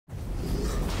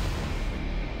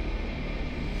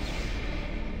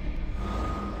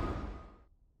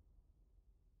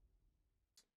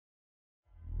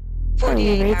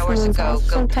48 hours ago,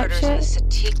 goat herders in the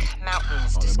Satik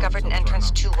Mountains discovered an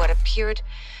entrance to what appeared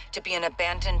to be an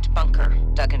abandoned bunker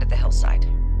dug into the hillside.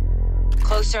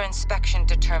 Closer inspection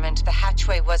determined the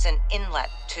hatchway was an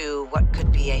inlet to what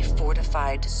could be a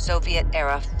fortified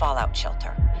Soviet-era fallout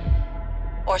shelter.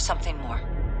 Or something more.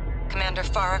 Commander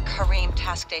Farah Karim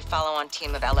tasked a follow-on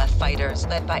team of LF fighters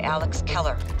led by Alex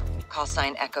Keller,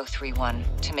 callsign Echo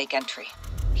 3-1, to make entry.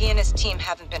 He and his team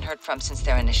haven't been heard from since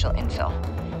their initial infill,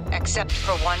 except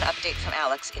for one update from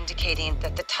Alex indicating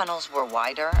that the tunnels were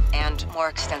wider and more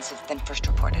extensive than first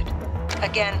reported.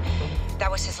 Again,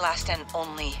 that was his last and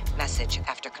only message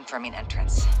after confirming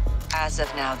entrance. As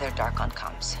of now, they're dark on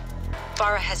comms.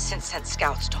 Farah has since sent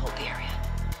scouts to hold the area.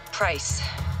 Price,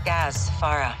 Gaz,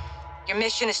 Farah, your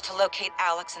mission is to locate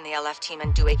Alex and the LF team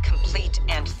and do a complete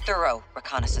and thorough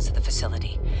reconnaissance of the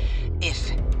facility.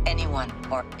 If anyone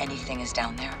or anything is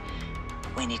down there,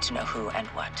 we need to know who and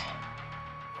what.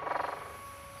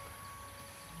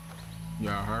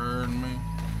 Y'all heard me?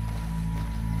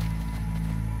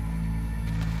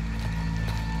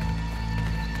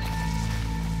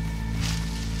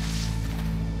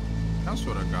 I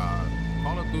swear to God,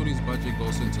 Call of Duty's budget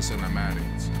goes into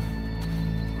cinematics.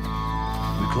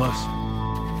 We close?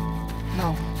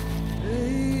 No.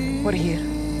 We're here.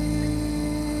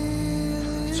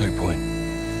 So your point.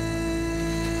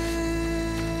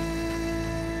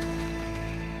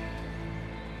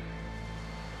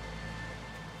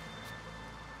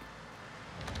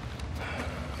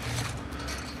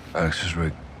 Alex's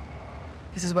rig.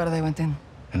 This is where they went in.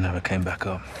 And never came back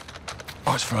up.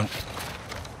 Arts front.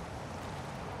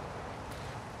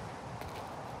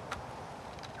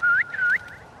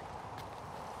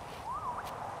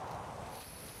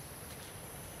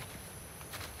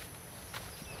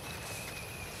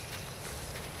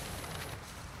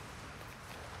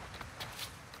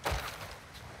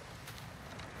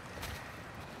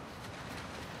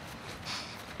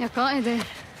 يا قائدة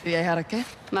في أي حركة؟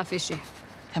 ما في شيء.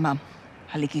 تمام.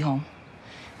 خليكي هون.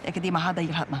 تأكدي ما حدا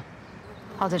يلحقنا.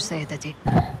 حاضر سيدتي.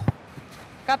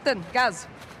 Captain, Gaz,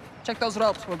 check those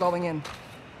ropes. We're going in.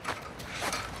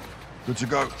 Good to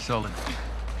go. Solid.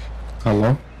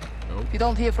 Hello? If you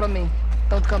don't hear from me,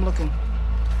 don't come looking.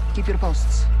 Keep your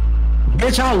posts.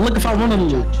 Bitch, I'll look if I want to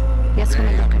look. Yes,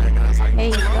 we're looking. Hey,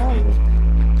 no.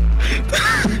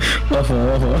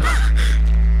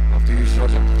 After you,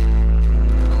 Sergeant.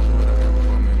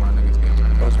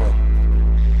 As well.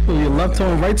 Oh, your left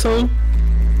toe and right toe?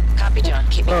 Copy, John.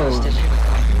 Keep me posted.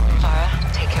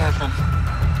 Farah, take care of them.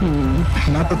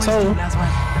 Not the toe. I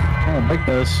don't like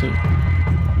that shit.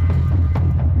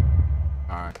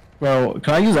 Alright. Bro,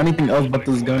 can I use anything else but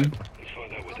this gun?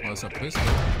 Well, it's a pistol.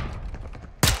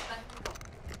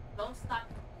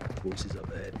 Voices up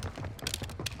ahead.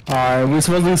 Alright, we're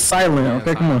supposed to be silent.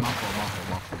 Okay, come on. My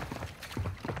fault.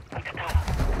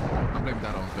 I blame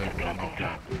that on Vic, bro. No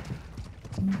cap.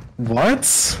 What?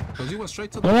 Cause you went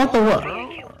straight to the What the what? bro.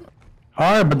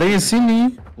 Alright, but they didn't see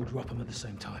me. We'll drop them at the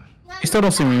same time. You still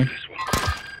don't see me.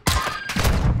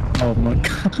 Oh my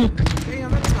god.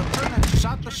 Damn, that nigga turned and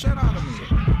shot the shit out of me.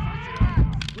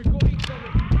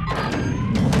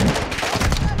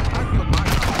 I killed my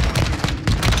guy.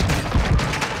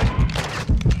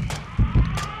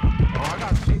 Oh, I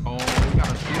got shit. Oh, we got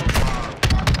a shield bomb.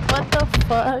 What the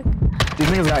fuck? These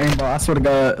niggas got aimbot, I swear to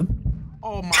god.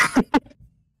 Oh my.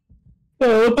 Yo,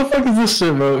 what the fuck is this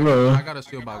shit, bro? I got a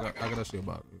shield bomb. I got a shield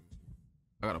bomb.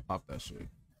 I gotta pop that shit.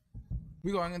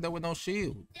 We going in there with no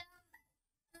shield.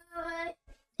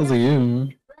 Cause of you.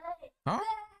 Huh?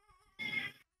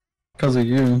 Cause of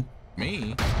you.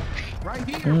 Me? Right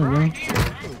here, right here.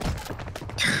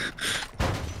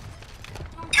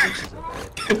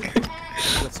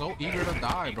 You're so eager to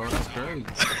die, bro. That's crazy.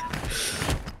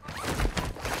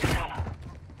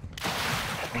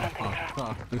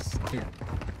 This thing.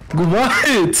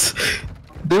 What?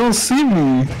 They don't see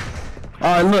me.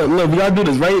 Alright, look, we gotta do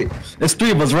this, right? It's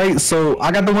three of us, right? So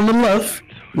I got the one on the left,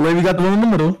 Lady got the one in the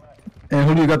middle, and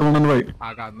who do you got the one on the right?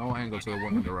 I got no angle to the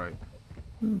one on the right.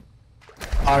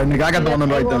 Alright, nigga, I got the one on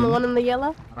the right The then. one in the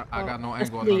yellow? I got no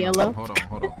angle on the the yellow. Hold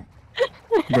on.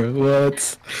 Bro,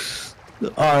 what?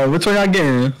 Alright, which one y'all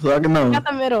getting? So I can know. I got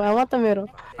the middle. I want the middle.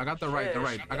 I got the right.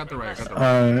 I got the right.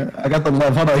 Alright, I got the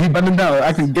left. Hold on, he bending down.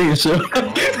 I can get shit.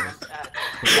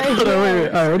 Hold on, wait.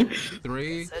 Alright, ready?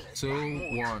 3, 2,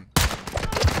 1.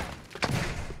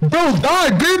 Bro,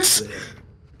 die, bitch!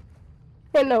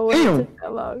 I know it Damn. took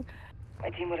that long.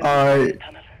 Alright.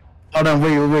 Hold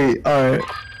on, wait. Alright.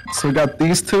 So we got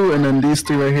these two and then these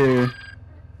three right here.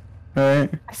 Alright.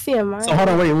 I see him, right? So hold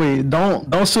on, wait.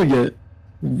 Don't shoot yet.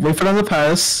 Wait for them to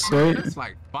pass, right? That's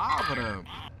like 5 of them.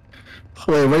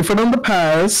 Wait for them to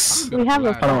pass. We have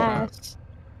a Hold on. pass.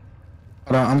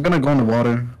 Hold on, I'm gonna go in the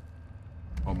water.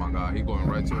 Oh my god, he going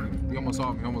right to me. He almost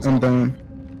saw me. And Saw me. then.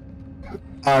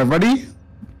 Alright, ready?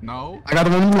 No. I got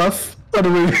the one on the left.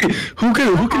 Who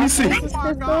can you see? Oh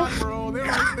my god, bro. They're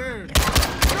right there.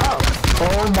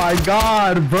 Oh my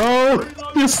god, bro.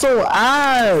 You're so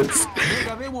ass.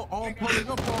 Nigga, they were all pulling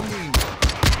up on me.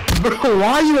 Bro,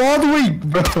 why are you all the way,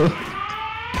 bro?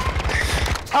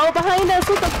 Oh, behind us,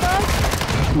 what the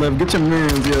fuck? Liv, get your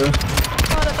mans, yeah.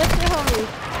 Hold up, that's your homie.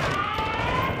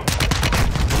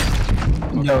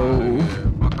 Yo.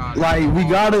 Like, we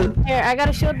gotta. Here, I got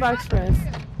a shield box for us.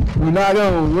 We're not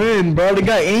gonna win, bro. They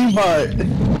got aimbot.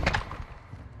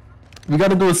 We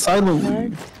gotta do it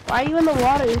silently. Why are you in the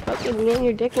water? You fucking getting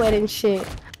your dick wet and shit.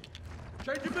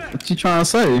 What you trying to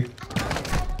say?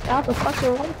 Get out the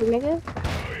fucking water, nigga.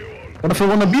 What if I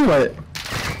wanna be wet?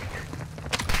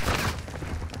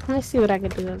 Let me see what I can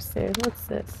do upstairs. What's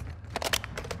this?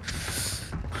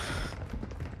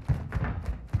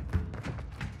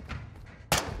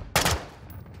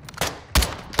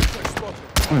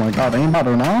 Oh my god, aimbot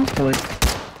or now? Like,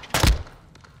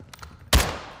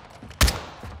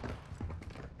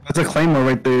 that's a claimer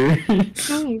right there.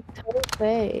 You totally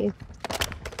say.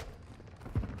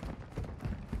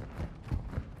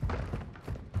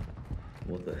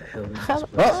 What the hell is this?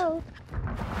 Hello.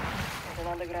 An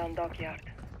underground dockyard.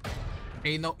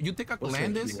 Hey, no, you think I can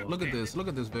land this? Look at this. Look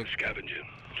at this, Vic. Scavenging.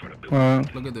 Trying to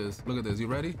build. Look at this. Look at this. You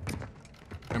ready?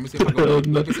 Let me see if I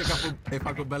can. Let me see if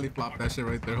I can belly flop that shit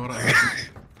right there. Hold on.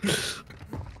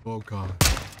 Oh god.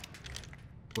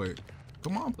 Wait.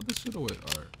 Come on, put this shit away.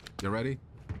 All right. You ready?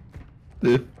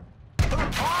 Yeah.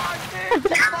 Oh shit!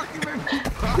 Fucking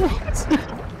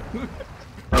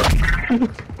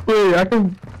Wait, I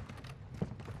can.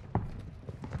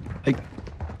 Like,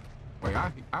 wait,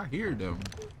 I hear them.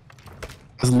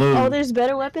 it's low. Oh, there's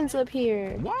better weapons up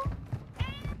here. What?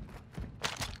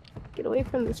 Get away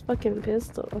from this fucking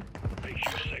pistol. Well,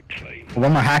 I'm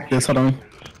gonna hack this. Hold on.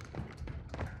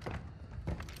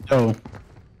 Yo.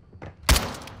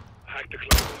 Hack the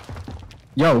clover.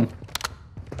 Yo.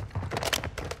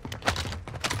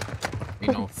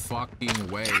 Ain't no fucking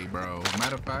way, bro.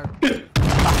 Matter of fact.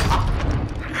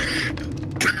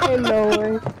 Ain't no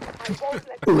way.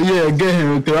 Yeah, get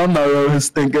him, cause I'm not rolling his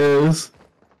stink ass.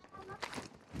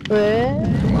 What?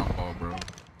 My fault, bro.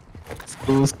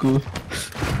 It's cool.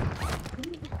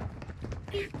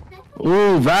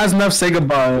 Ooh, Vaznev, say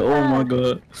goodbye. Oh my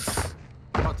god.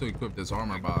 I'm about to equip this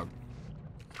armor box.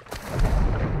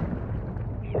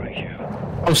 Right here.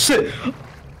 Oh shit!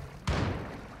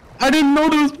 I didn't know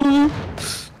this, boo.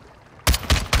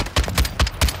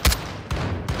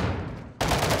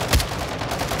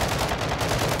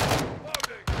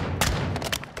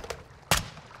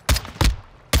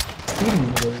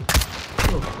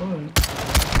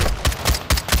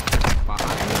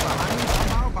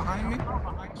 Behind me.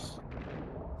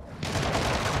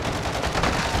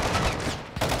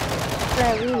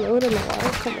 Right, reload in the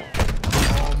water. Come on.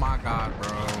 Oh my god,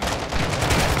 bro.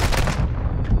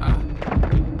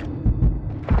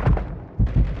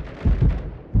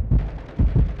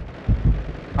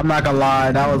 I'm not gonna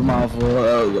lie, that was my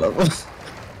fault.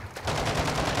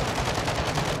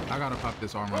 I gotta pop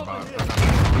this armor box.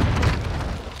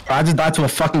 I just died to a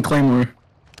fucking claymore.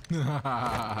 You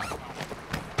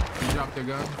dropped your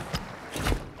gun?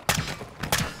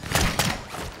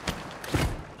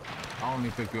 I'll only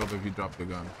pick you up if you drop your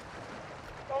gun.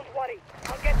 Don't worry,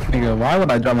 I'll get you. Nigga, why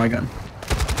would I drop my gun?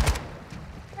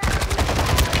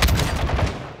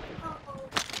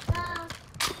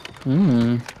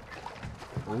 Hmm.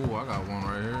 Ooh, I got one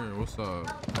right here. What's up?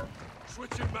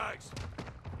 Switching bags.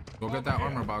 Go get that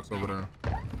armor box over there.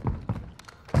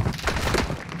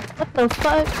 What the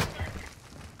fuck?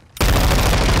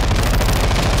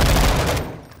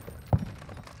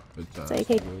 Good job. It's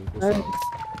AK. What's up?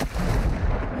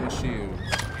 Your shields.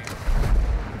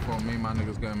 Before me and my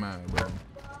niggas get mad, bro.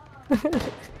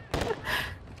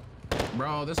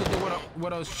 Bro, this is the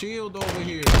with a shield over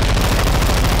here.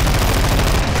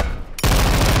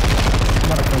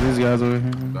 I'm about to kill these guys over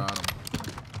here. Got him.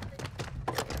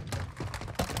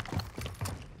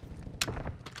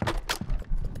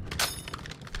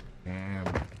 Damn.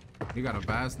 You got a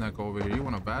bass neck over here. You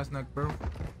want a bass neck, bro?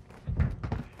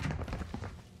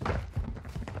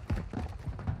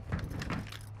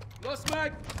 Lost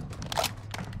mag.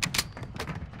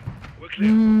 We're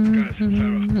clear. Guys,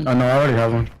 Farah. I know, I already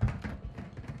have one.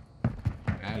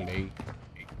 LA.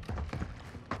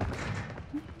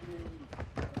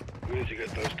 We need to get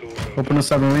those doors open. Open the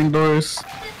submarine doors.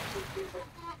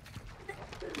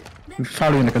 We're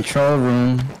probably in the control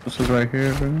room. This is right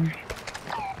here, bro.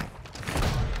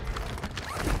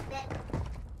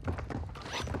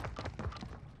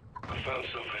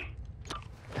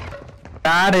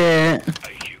 Got it.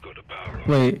 AQ got the power on.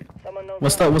 Wait, Someone knows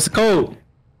what's the code?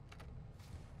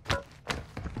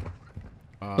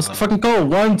 What's the fucking code?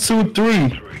 1, 2, 3. 3.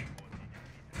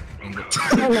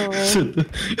 Hello, right?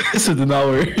 This did not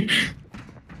work.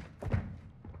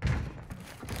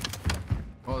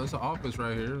 Oh, there's an office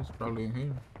right here. It's probably in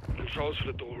here. Controls for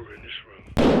the door are in this room.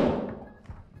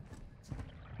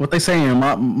 What they saying?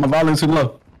 My volume's too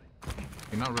low.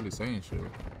 You're not really saying shit.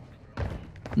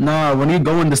 Nah, when you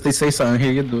go in this, they say something.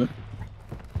 Here, you do it.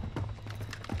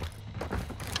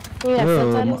 You got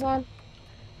Yo, subtitles on?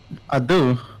 I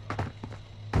do.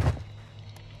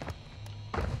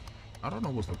 I don't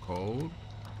know what's the code.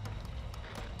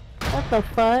 What the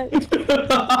fuck?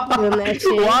 Doing that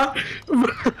shit.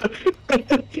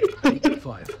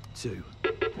 5, 2.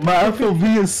 My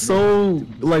FOV is so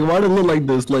like. Why did it look like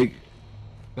this? Like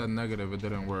That negative, it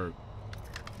didn't work.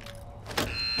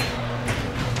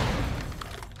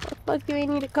 Fuck you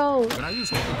ain't need a code. Can I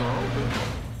just hold the door open?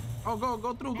 Oh,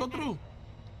 go through.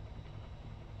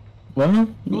 what?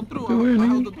 Go through. I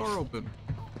held the door open.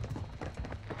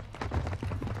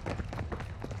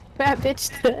 Bad bitch.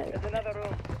 There's another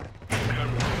room.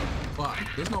 Fuck,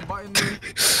 there's no button there.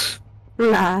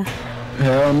 Nah.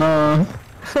 Hell no.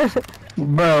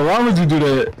 Bro, why would you do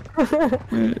that?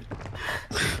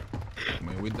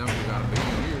 Man, we definitely gotta be in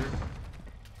here.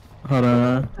 Hold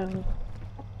on.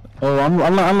 Oh,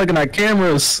 I'm looking at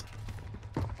cameras.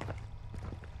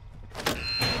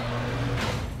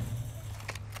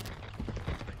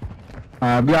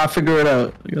 We gotta figure it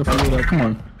out. Come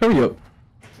on, hurry up.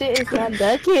 Shit is not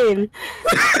ducking.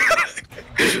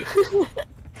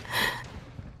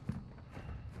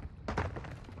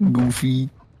 Goofy.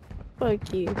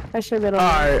 Fuck you. I should have been on.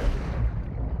 Alright.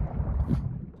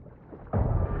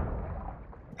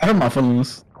 I hurt my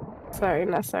feelings. Sorry,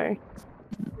 not sorry.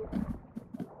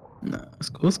 Nah, it's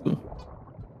cool, it's cool.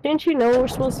 Didn't you know what we're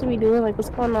supposed to be doing? Like, what's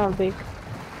going on, Vic?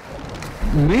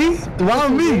 Me? Why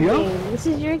me, yo? This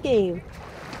is your game.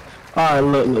 Alright,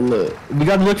 look. We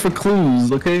gotta look for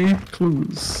clues, okay?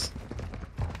 Clues.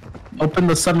 Open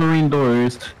the submarine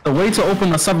doors. The way to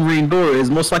open a submarine door is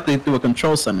most likely through a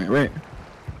control center, right?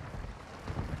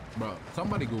 Bro,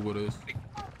 somebody Google this.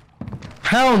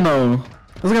 Hell no.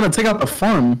 This is gonna take out the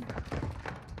fun.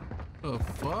 The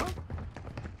fuck?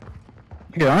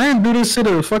 Yeah, I ain't do this shit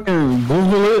to fucking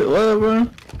Google it, whatever.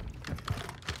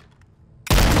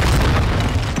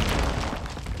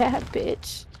 Bad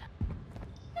bitch.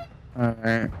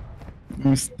 Alright. Let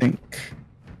me think.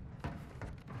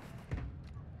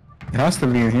 It has to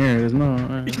be in here, there's no...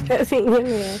 That's in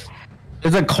here.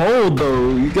 It's a code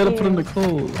though, you gotta put in the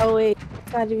code. Oh wait,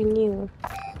 it's not even you.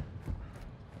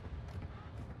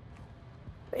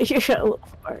 You're gonna look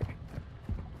for it.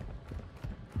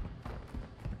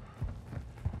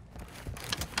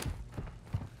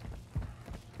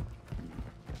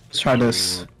 Let's try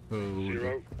this.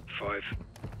 0, 5.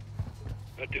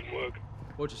 That didn't work.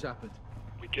 What just happened?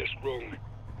 We guessed wrong. The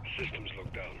system's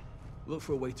locked down. Look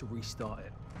for a way to restart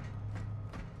it.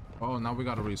 Oh, now we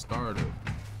gotta restart it.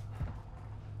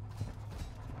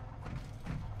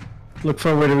 Look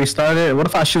for a way to restart it. What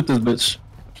if I shoot this bitch?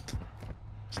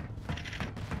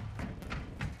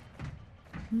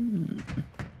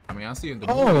 I mean, I see in the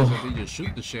Oh. movies that they just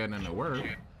shoot the shit and it works.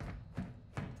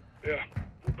 Yeah,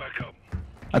 we're back up.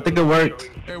 I think it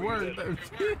worked. It worked.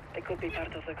 It could be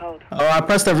part of the code. Oh, I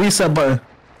pressed the reset button.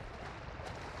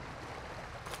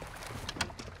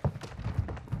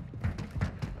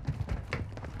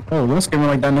 Oh, don't scare me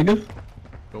like that, nigga.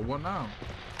 So what now?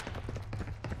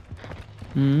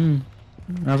 I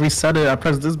reset it. I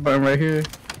pressed this button right here. It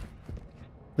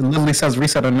literally says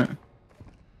reset on it.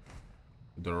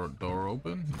 Door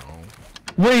open? No.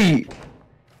 Wait,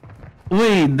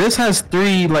 this has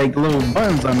 3 like little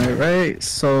buttons on it, right?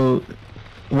 So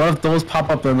what if those pop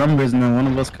up the numbers and then one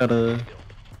of us gotta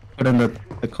put in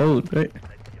the code, right?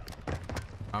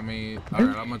 I mean,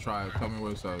 alright, I'm gonna try it. Tell me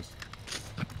what it says.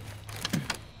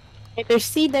 Hey, there's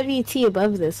CWT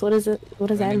above this. What is it? What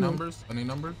does that Any mean? numbers? Any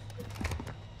numbers?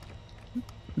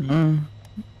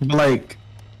 Like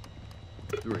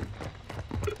 3,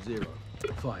 0,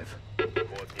 5.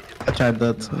 I tried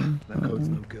that too. That code's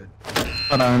no good.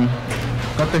 Hold on.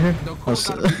 Got to here? The Oh, code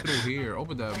shit. gotta be through here.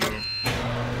 Open that, bro.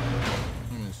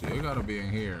 Let me see. It gotta be in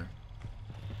here.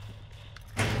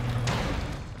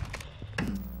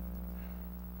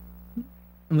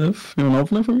 Liv, you wanna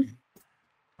open it for me?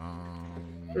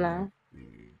 Nah.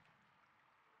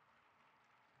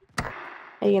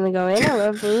 Are you gonna go in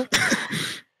or what, boo?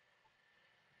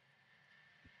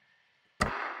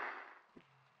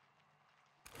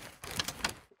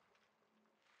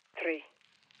 3,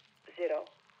 0,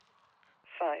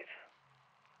 5.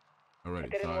 Already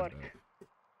Didn't tried work.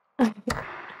 that.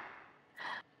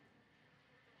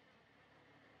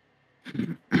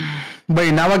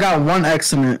 Wait, now I got one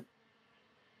accident.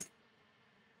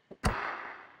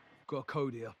 Got a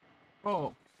code here.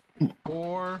 Oh,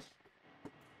 4,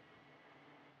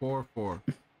 4, 4.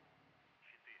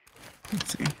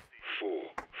 Let's see. 4,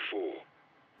 4.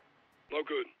 No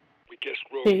good. We guessed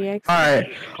wrong. 3x. All right.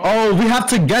 Oh, we have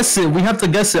to guess it. We have to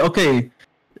guess it. Okay.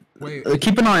 Wait,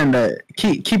 Keep an eye on that.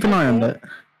 Keep an eye on Okay. that.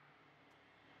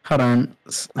 Hold on.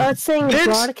 Oh, it's saying Bitch!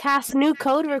 broadcast new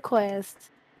code request.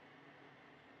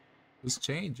 it's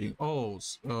changing. Oh,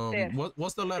 There.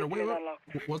 what's the letter? Wait, System is wait.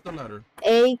 unlocked. What's the letter?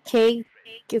 AK.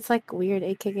 It's like weird.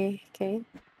 AKK.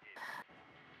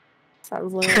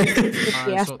 Sounds a little racist if you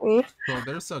Alright, ask me. so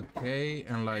there's a K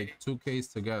and like 2 K's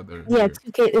together. Yeah, Here.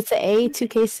 2K. It's an A,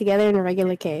 2Ks together, and a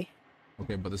regular K.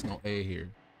 Okay, but there's no A here.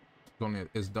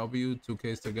 It's W, 2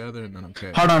 K's together, and then a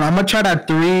K. Hold on. I'm gonna try that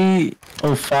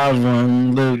 305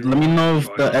 one. Let me know if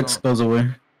the X goes away.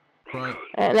 But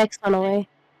Next on away.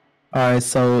 All right.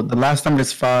 So the last number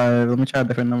is 5. Let me try a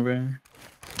different number.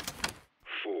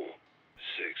 4,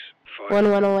 6, 5.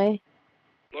 1 went away.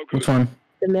 No good. Which one?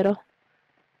 The middle.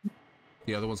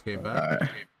 the other ones came back. All right.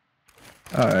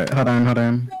 All right. Hold on.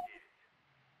 1,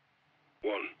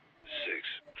 6,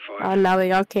 5. Oh, now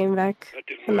they all came back. That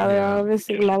didn't And now work. they're all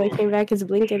missing. Now they came back. It's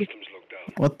blinking. Systems locked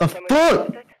down. What the Can we fuck?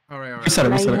 restart it? All right. Reset it,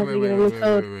 Now reset you it. have to get a new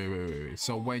code. Wait.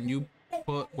 So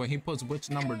when he puts which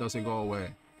number does it go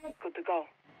away? Good to go.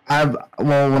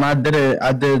 Well, when I did it,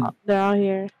 I did. They're all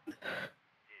here.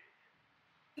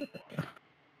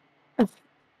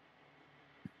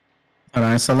 All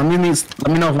right. So let me know if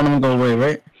one of them go away,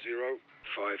 right? 0,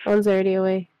 5. One's already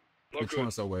away. No Which good.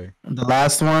 one's away? The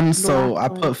last one. So last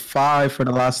I one. put 5 for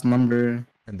the last number.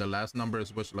 And the last number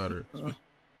is which letter? Huh?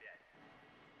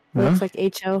 Looks like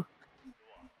HO.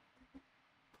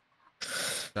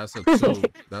 That's a 2.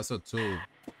 That's a 2.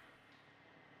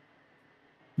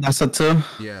 That's a 2.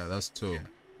 Yeah, that's 2.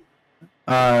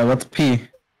 Alright, what's P?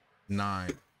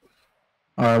 9,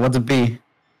 Alright, what's B?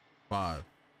 5.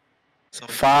 So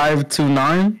 5 to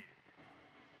 9.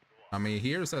 I mean,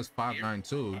 here it says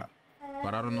 592,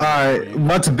 but I don't know. Alright,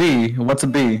 what's B? What's a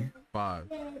B?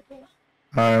 5,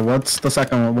 Alright, what's the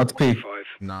second one? What's P? 5.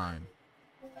 9,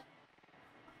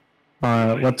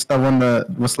 Alright, what's the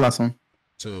last one?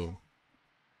 2.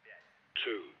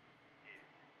 2.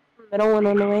 Middle one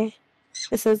went away.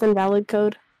 It says invalid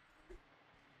code.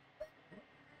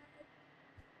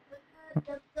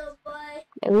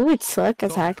 And we would suck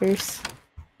as hackers.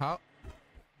 How?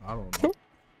 I don't know.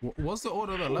 What's the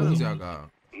order of the letters y'all got?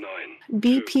 9.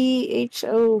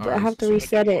 BPHO, but I have to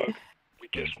reset it. We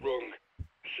guessed wrong.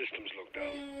 Systems locked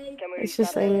down. Can we It's just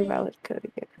restart saying it? invalid code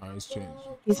again. Alright, it's changed.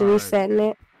 He's Alright. resetting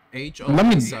it. Let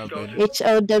me- HO7.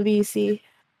 HOWC.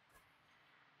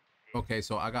 Okay,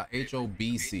 so I got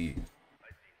HOBC.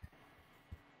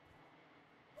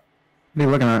 What are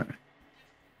you looking at?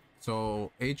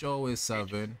 So HO is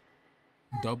 7.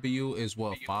 W is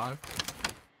what, 5?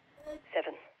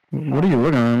 7, What are you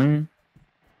looking at, man?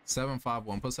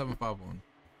 751. Put 751.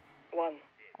 1.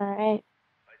 Alright.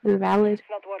 Invalid. It's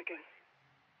not working.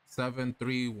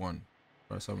 731.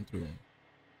 Or 731.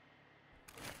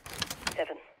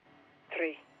 7,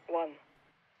 3, 1.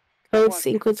 Code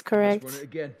sequence Let's correct. run it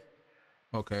again.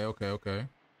 Okay.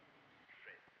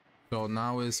 So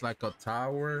now it's like a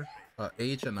tower, a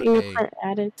H, and a A. Fingerprint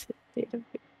added to database.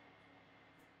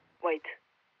 Wait.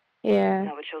 Yeah.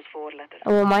 Now it shows 4 letters.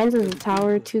 Oh, well, mine's is a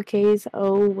tower, 2Ks,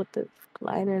 O with the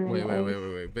line and Wait. an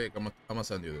A. Vic, I'm gonna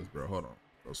send you this, bro. Hold on.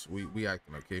 Bro, we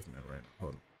acting like cavemen right now.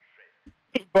 Hold on.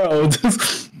 Bro,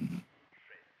 just...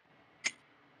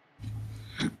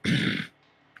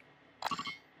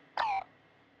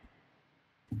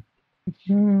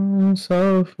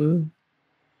 Sofa.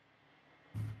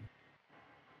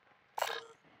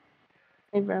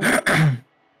 Hey, bro.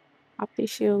 Pop these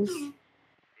shields.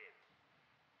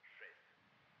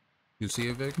 You see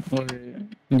it, Vic?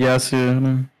 Yes,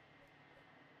 yeah.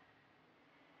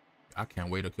 I can't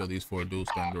wait to kill these 4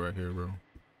 dudes standing right here, bro.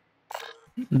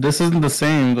 This isn't the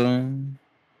same, though.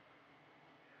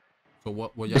 So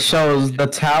what y'all It got? shows the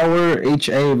tower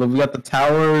HA, but we got the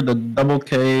tower, the double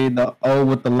K, the O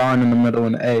with the line in the middle,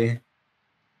 and A.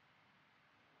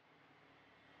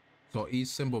 So each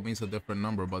symbol means a different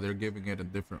number, but they're giving it in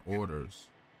different orders.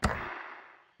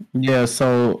 Yeah,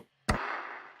 so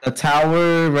the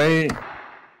tower, right?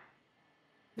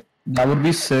 That would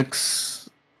be 6.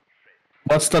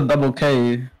 What's the double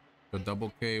K? The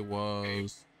double K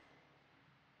was...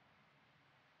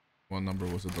 What number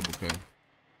was the double K?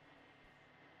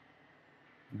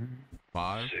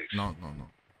 5? 6. No.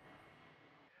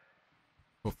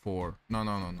 Put 4. No.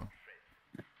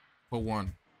 Put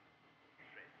 1.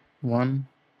 1.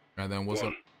 And then what's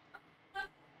up?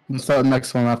 What's the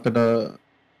next one after the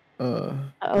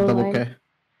double line. K?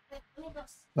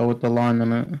 Oh, with the line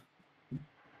in it.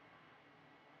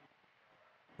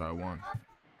 Try 1.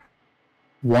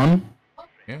 1?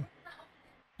 Yeah.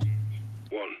 1.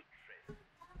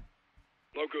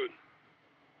 No good.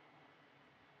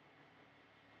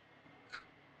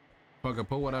 Fuck it,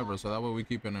 put whatever, so that way we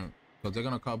keep in it. Because they're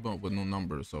gonna come up with new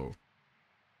numbers, so.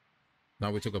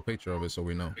 Now we took a picture of it so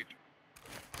we know. 1,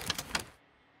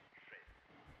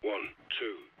 2.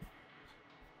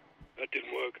 That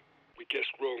didn't work. We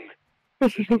guessed wrong. 2,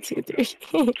 3.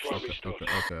 Try restart.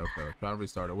 Okay. Try to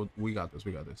restart it. We got this.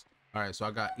 Alright, so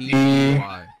I got E, E.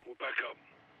 Y. We'll back up.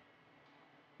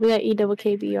 We got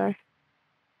EKKBR.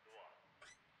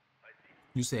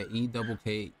 You said E double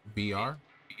K B R?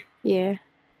 Yeah.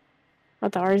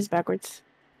 But the R is backwards.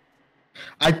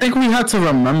 I think we had to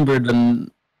remember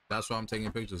the. That's why I'm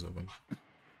taking pictures of them.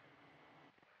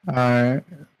 Alright.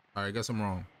 Alright, guess I'm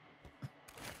wrong.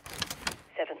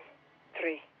 7,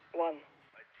 3, 1.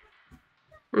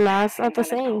 Nah, it's not the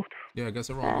same. Yeah, I guess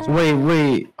I'm wrong.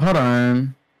 Wait. Hold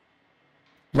on.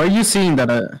 Where are you seeing that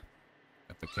at?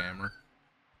 At the camera.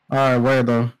 Alright, where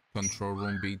though? Control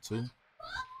room B2.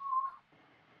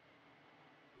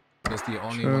 That's the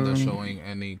only one that's showing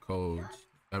any codes.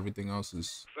 Everything else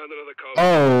is. Found another code.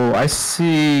 Oh, I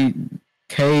see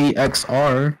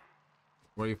KXR.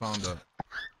 Where you found that?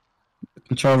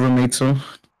 Control room A2.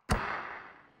 What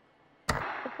the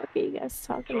fuck are you guys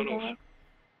talking about?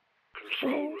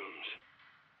 Control rooms.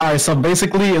 Alright, so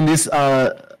basically in this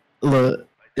look,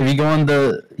 if you go on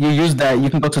you use that, you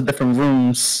can go to different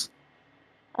rooms.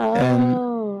 Oh.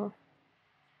 And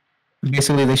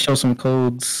basically they show some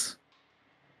codes.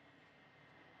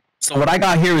 So what I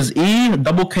got here is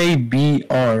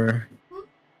EKKBR.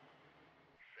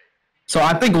 So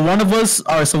I think one of us.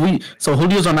 Alright, so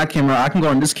Julio's on that camera. I can go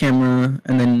on this camera,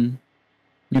 and then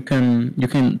you can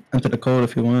enter the code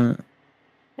if you want.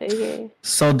 Okay.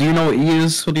 So do you know what E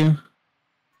is, Julio?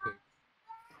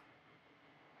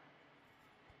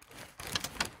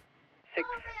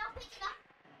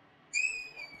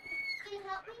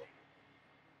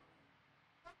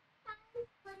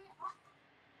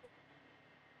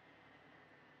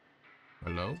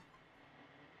 Hello?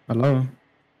 Hello.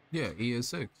 Yeah, E is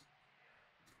 6.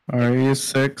 Alright, E is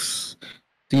 6.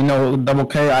 Do you know double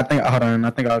K? I think. Hold on. I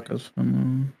think I could.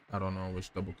 I don't know where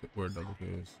double K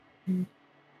is. It's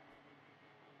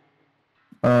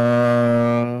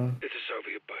a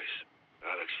Soviet base.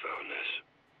 Alex found this.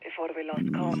 Before we lost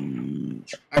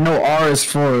comms. I know R is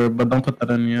 4, but don't put that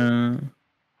in. Yeah.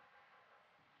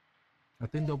 I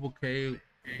think double K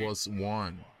was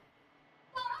 1.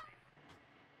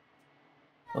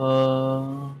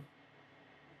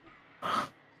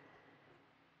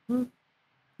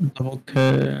 Double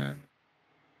K.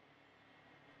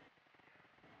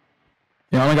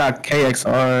 Yeah, I only got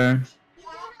KXR.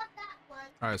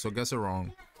 Alright, so guess it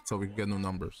wrong. So we can get new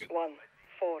numbers. 1,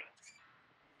 4.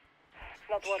 It's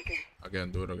not working.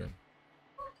 Again, do it again.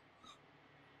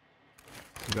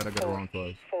 You gotta get it wrong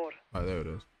twice. 4. Alright, there it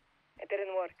is. It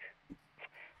didn't work.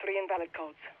 3 invalid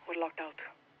codes. We're locked out.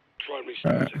 Try and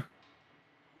restart it.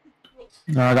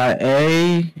 Now I got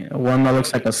A, one that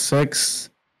looks like a 6,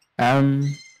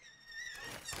 M.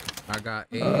 I got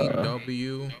A,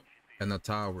 W, and a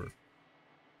tower.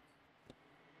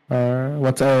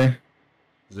 What's A?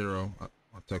 0. I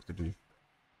texted you.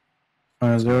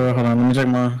 0. Hold on, let me check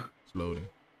my. It's loading.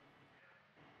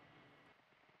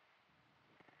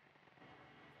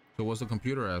 So what's the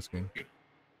computer asking?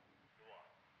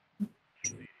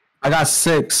 I got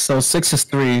 6, so 6 is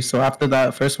 3. So after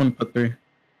that, first one put 3.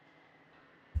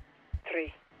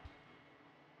 3.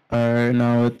 Alright,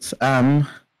 now it's M.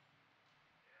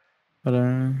 Hold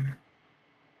on.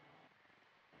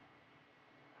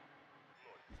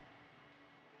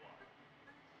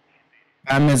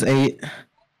 M is 8.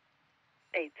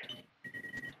 8.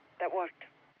 That worked.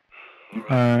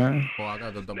 Alright. Oh, I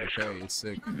got the double K. It's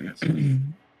 6. Alright,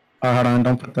 hold on,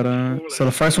 don't put that on. So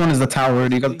the first one is the tower.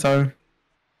 Do you got the tower?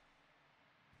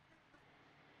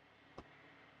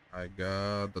 I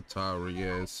got the tower.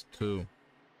 Yeah, it's 2.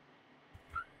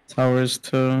 Tower is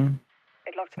 2.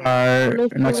 It locked me.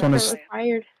 Alright, next one is.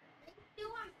 Required.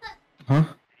 Huh?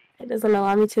 It doesn't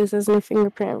allow me to. It says no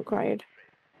fingerprint required.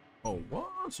 Oh, what?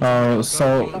 Oh,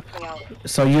 Locked me out.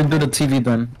 so you do the TV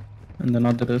then, and then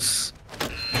I'll do this.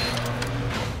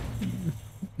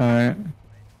 Alright.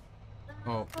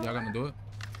 Oh, y'all gonna do it?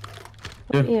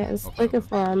 Yeah, it's looking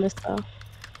for on this stuff.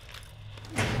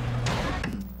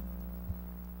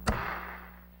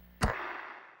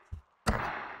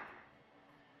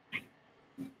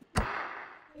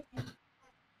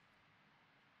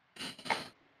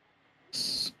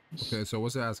 Okay, so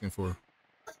what's it asking for?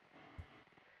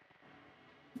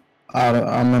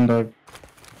 I'm in the.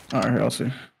 Alright, here, I'll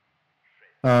see.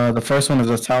 The first one is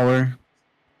a tower.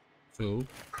 2.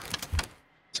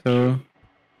 2.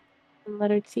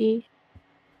 Letter T.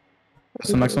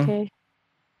 What's the next one? Okay.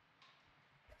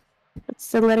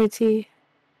 What's the letter T?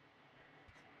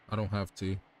 I don't have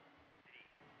T.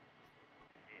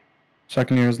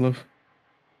 Checking yours, love.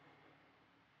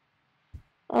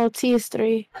 Oh, T is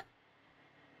 3.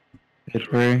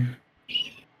 3.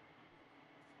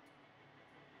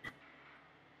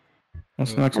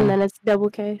 What's the next And one? then it's double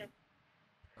K.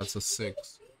 That's a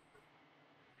 6. 6.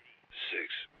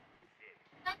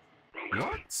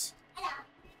 What?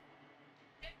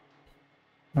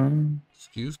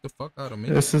 Excuse the fuck out of me.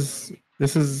 This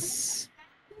is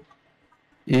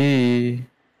E.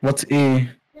 What's E? I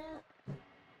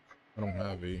don't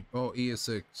have E. Oh, E is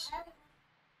 6.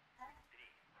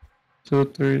 2,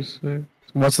 3, 6.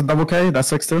 What's the double K? That's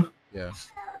 6 too? Yeah.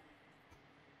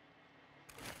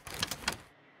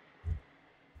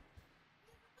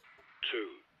 Two,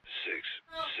 6,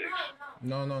 6.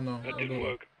 No. That didn't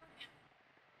work.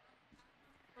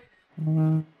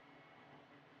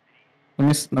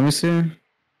 Let me see.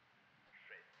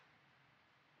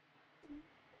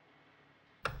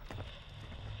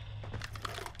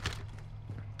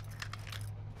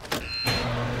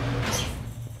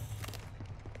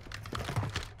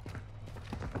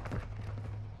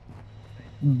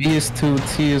 B is 2,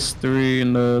 T is 3,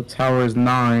 and the tower is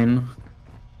 9.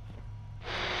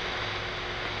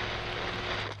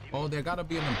 Oh, there gotta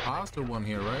be an imposter one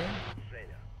here, right?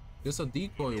 There's a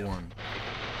decoy one.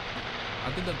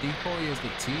 I think the decoy is the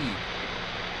T.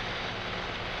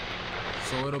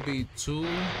 So it'll be 2.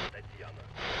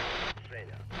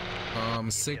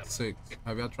 6, 6.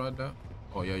 Have y'all tried that?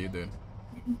 Oh yeah, you did.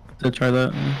 Did try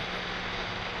that?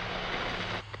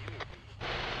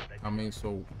 I mean,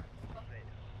 so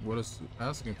what is it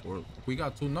asking for? We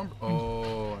got 2 numbers.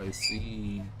 Oh, I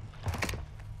see.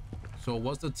 So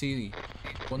what's the T?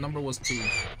 What number was T?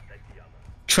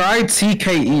 Try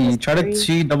TKE. Try the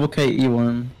T double KE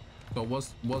one. So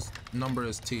what's number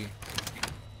is T?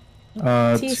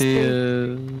 T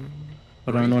is.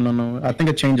 Hold on, no. I think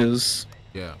it changes.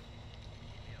 Yeah.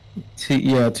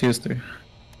 T is 3.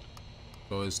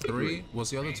 So it's 3.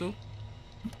 What's the other 2?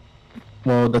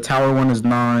 Well, the tower one is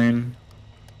 9,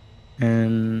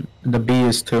 and the B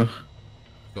is 2.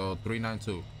 So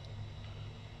 392.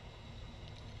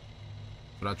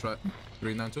 Should I try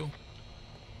 392?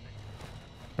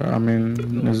 I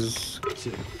mean, is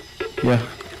yeah.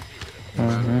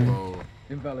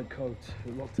 Invalid code.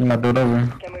 You might do it over.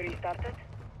 Can we restart it?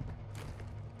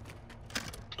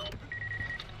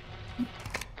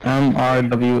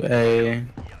 MRWA.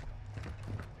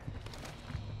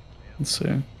 Let's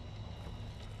see.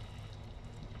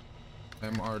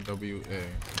 MRWA.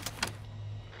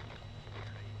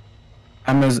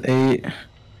 M is 8.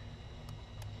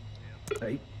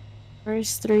 8.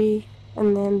 First 3,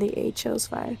 and then the H is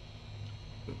 5.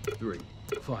 3.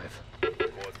 5.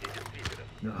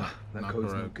 No, that Not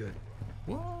code's correct. no good.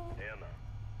 What?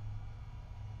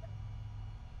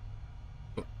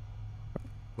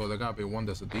 Well, there gotta be one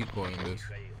that's a decoy in this.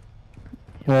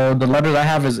 Well, the letter I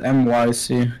have is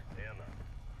MYC.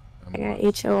 I got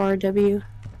HORW.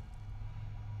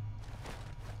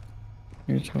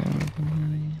 And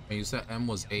you said M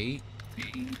was 8?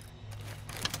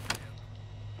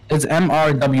 It's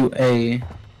MRWA.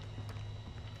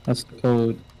 That's the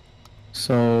code.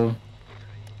 So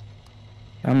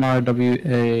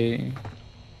MRWA.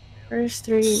 First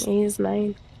 3 and A is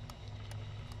 9.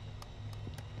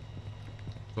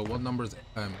 So what number is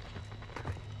M?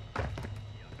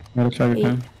 Gotta try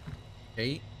again.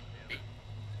 8?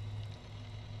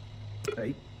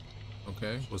 8.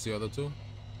 Okay, what's the other 2?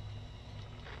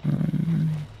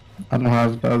 I don't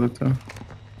have the other 2.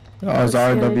 Oh, it's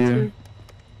RW.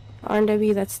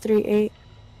 RW, that's 3, 8.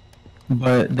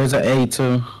 But there's an A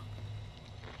too.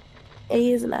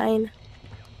 A is 9.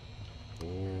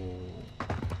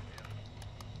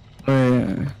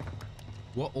 Wait.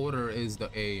 What order is the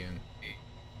A in?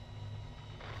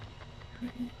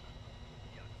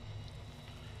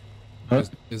 What?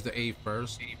 Is the A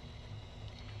first?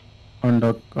 On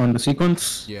the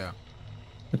sequence? Yeah.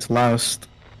 It's last.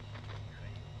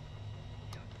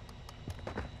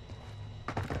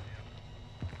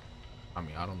 I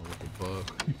mean, I don't know what the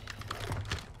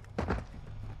fuck.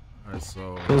 Alright,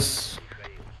 so This.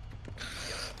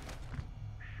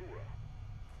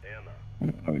 How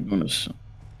are we doing this?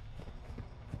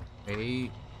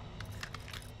 8.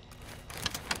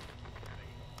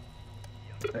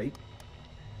 8.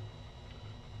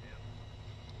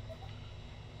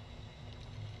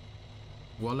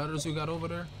 What letters you got over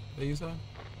there that you said?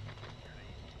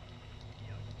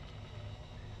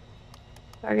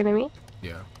 Talking to me?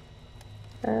 Yeah.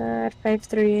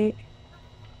 538.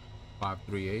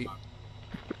 538.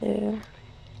 Yeah.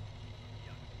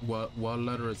 What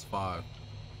letter is 5?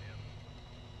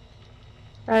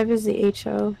 5 is the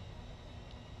HO.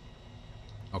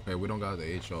 Okay, we don't got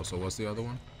the HO. So what's the other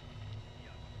one?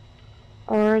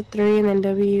 R3 and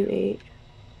then W8.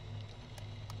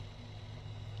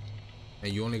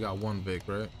 And you only got one Vic,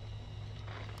 right?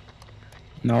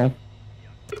 No.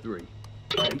 3.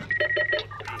 8.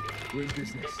 We're in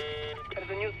business. There's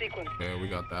a new sequence. Okay, we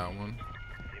got that one.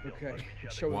 Okay.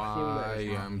 Show a few letters.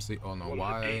 YMC. Oh no,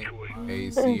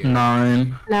 YACA.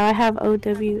 9. Now I have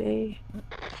OWA.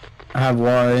 I have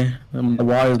Y. The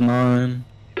Y is 9.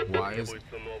 Y is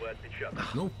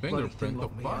no Bloody thing fingerprint. The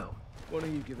locked me fuck? out. What are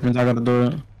you giving? Means I gotta do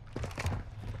it.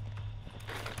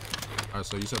 Alright,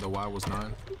 so you said the Y was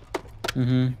 9.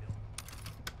 Mm-hmm.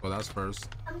 Well, that's first.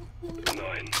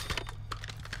 9.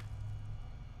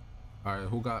 Alright,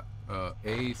 who got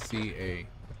ACA?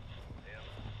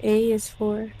 A is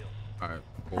 4. Alright,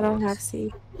 I don't have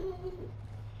C.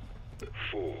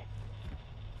 4.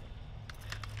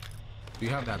 Do you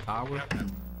have that tower?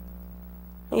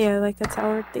 Yeah, like the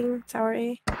tower thing. Tower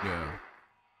A. Yeah.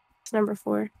 It's number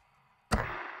 4. 4.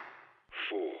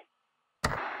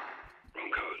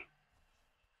 Wrong code.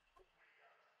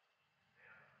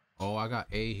 Oh, I got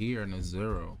A here and a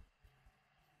 0.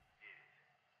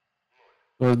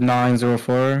 It was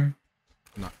 904.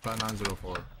 No, try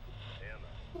 904.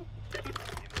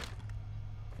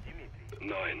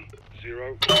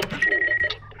 904.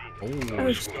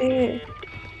 Oh shit.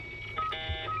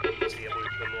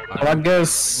 Well, I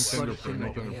guess. No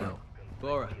fingerprint.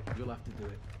 Laura, you'll have to do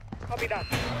it. Copy that.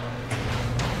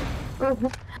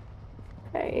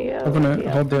 Hey, Open it.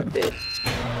 Hold it. bitch.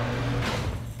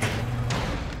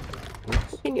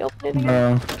 Can you open it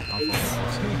again?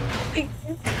 Thank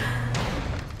you.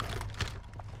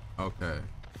 Okay.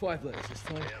 5 letters this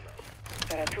time.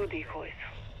 There are 2 decoys.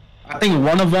 I think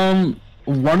one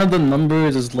of the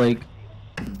numbers is like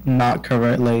not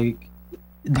correct. Like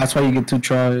that's why you get 2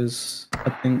 tries. I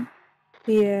think.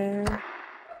 Yeah.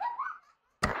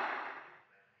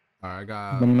 Alright, I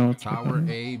got Let me know what you Tower got.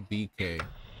 A, BK.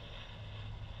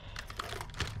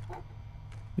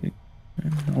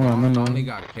 Oh, I no. only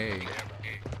got K.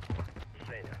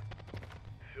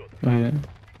 Oh, yeah.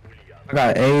 I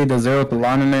got A, the 0 with the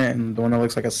line in it, and the one that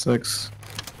looks like a 6.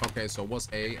 Okay, so what's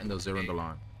A and the 0 in the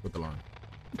line? With the line.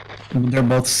 They're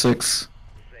both 6.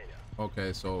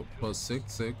 Okay, so plus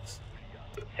 6, 6.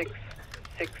 6.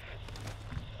 6.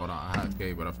 Hold on, I had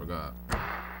K, but I forgot.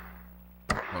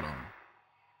 Hold on.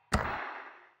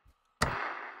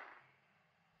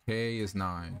 K is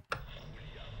 9.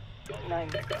 9.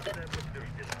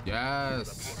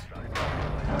 Yes.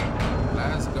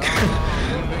 Let's go.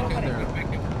 We're making there.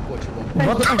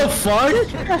 What the fuck?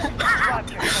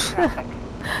 Watch your traffic.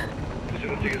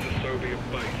 Facility is a Soviet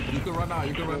base. You can run out.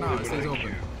 You can run out. It stays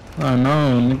open. I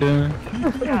know, nigga.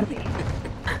 Copy.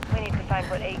 We need to find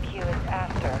what AQ is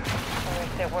after, or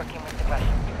if they're working with the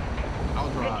Russians. I'll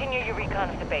drive. Continue your recon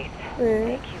of the base. Yeah.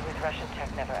 AQ with Russian tech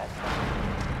never ends.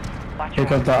 Watch Pick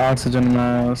your up the oxygen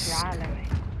mask.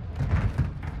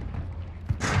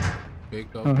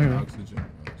 Pick up Oh, the here. oxygen.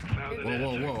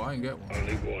 Whoa. I ain't get one.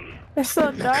 Only 1. It's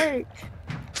so dark.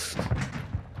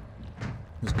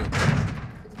 It's good.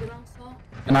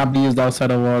 Cannot be used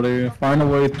outside of water. Find a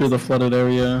way through the flooded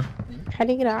area. How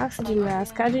do you get an oxygen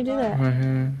mask? How'd you do that? Right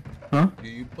here. Huh?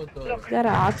 You put the You got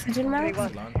an oxygen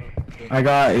mask? I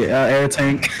got air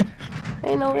tank.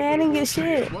 Ain't no way I didn't get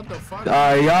shit. What the fuck?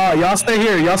 Y'all stay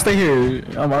here. Y'all stay here.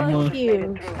 Fuck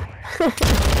you.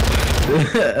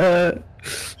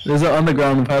 There's an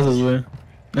underground passageway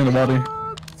in the body.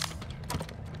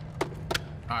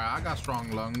 Alright, I got strong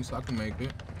lungs. I can make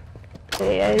it.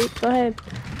 Yeah, go ahead.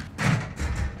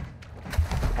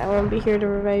 I won't be here to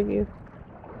revive you.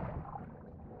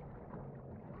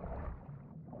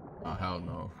 Oh, hell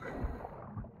no.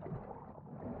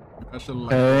 I should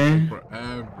like Okay.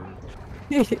 forever.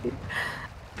 We'll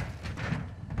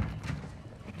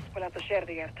have to share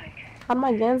the air tank. How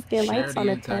my guns get Share lights the on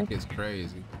it? attack is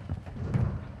crazy.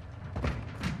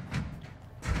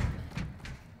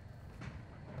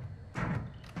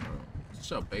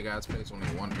 Such a big ass place, only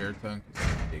one air tank. It's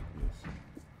ridiculous.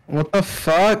 What the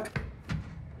fuck?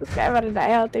 This guy about to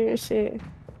die out there and shit.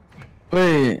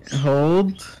 Wait,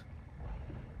 hold.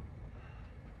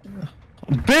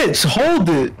 Bitch, hold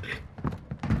it.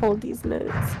 Hold these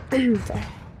nuts.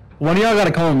 One of y'all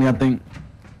gotta call me, I think.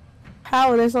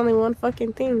 How? There's only one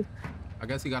fucking thing. I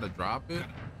guess he gotta drop it.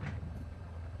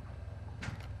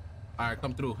 Alright,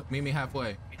 come through. Meet me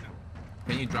halfway.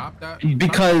 Can you drop that?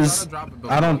 Because drop it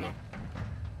I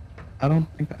don't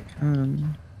think I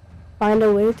can. Find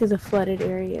a way to the flooded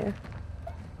area.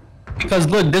 Because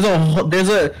look,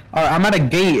 I'm at a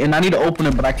gate and I need to open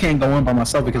it, but I can't go in by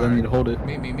myself because I need to hold it.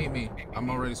 Meet me. I'm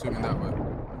already swimming that way.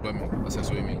 Swimming. I said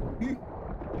swimming.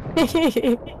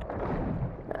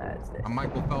 I'm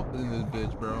Michael Phelps in this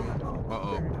bitch, bro.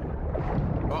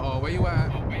 Uh-oh, where you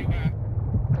at?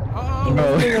 He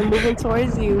wasn't even moving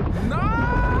towards you. No!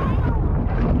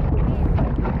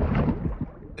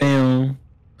 Damn.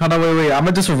 Hold on, wait. I'm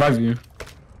gonna just revive you.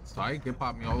 Psych, it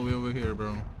popped me all the way over here,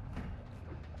 bro.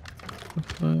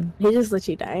 He just let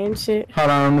you die and shit. Hold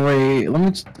on, wait. Let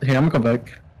me. Here, I'm gonna come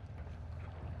back.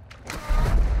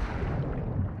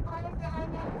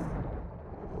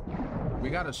 We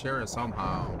gotta share it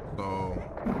somehow. So.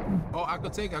 Oh, I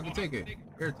could take it.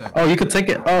 Here, tech. Oh, you could take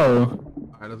it. Oh.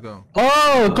 Alright, let's go.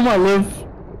 Oh, come on, Liv.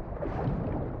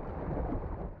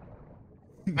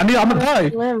 I'm gonna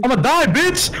die. I'm gonna die,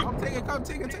 bitch. Come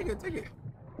take it.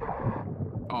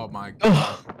 Oh my god.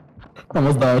 Oh,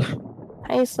 almost died.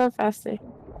 How you so faster?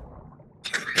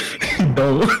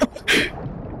 No.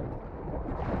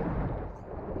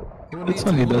 Who needs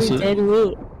I need that shit. Dead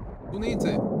meat. Who needs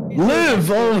it? Liv!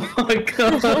 Oh my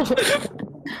god.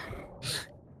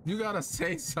 You gotta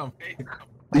say something.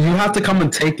 You have to come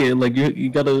and take it. Like you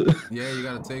gotta. Yeah, you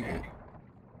gotta take it.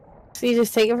 So you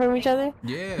just take it from each other?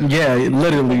 Yeah. Yeah,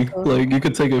 literally. Like you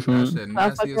could take it from. I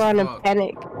was like we're on a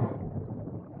panic.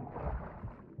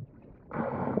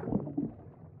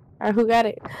 Alright, who got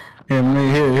it? Here,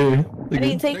 here. How do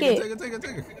you take it? Take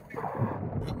it.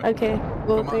 Okay,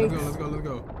 well, come on, let's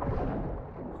go.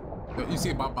 Yo, you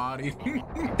see my body?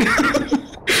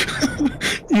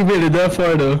 You made it that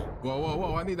far though.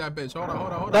 Whoa, I need that bitch. Hold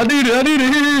on. I need it,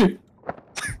 here.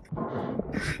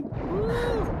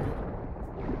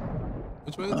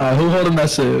 Which way is Alright, who holding that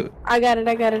shit? I got it.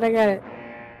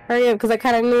 Hurry up, because I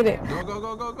kind of need it.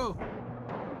 Go.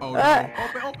 Oh, no.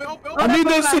 Open. I need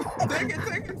this. Take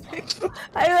it.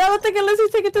 I don't think unless you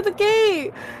take it to the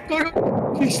gate.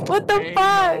 What the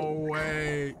fuck? No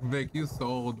way. Vic, you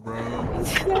sold, bro.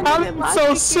 I'm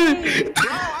so sick.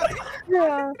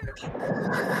 Yeah.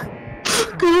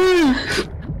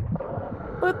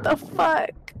 What the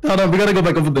fuck? Hold on, we gotta go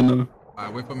back over there now.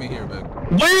 Alright, wait for me here, Vic.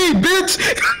 Wait, bitch!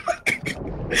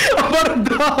 I'm about to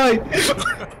die!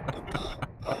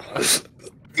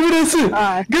 Give me that shit!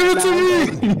 Give it to me!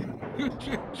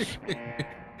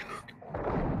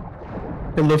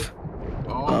 Hey, Liv.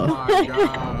 Oh my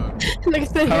god. We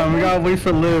gotta wait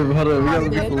for Liv. Hold on, we gotta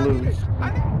wait for Liv.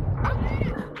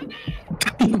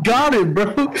 You got it, bro!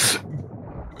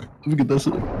 Let me get that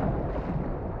shit.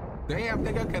 Damn,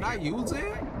 nigga, can I use it?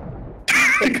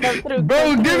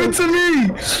 Bro, give it to me!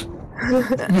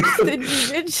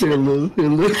 Here,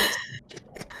 Liv.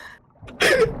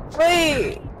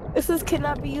 Wait, this is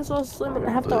cannot be used while swimming. I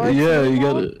have to yeah, you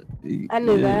gotta. I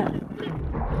knew that.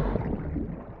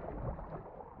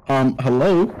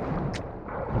 Hello?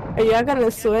 Are y'all gonna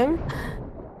swim?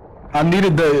 I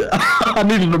needed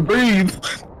to breathe.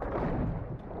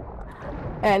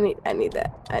 I need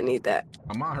that.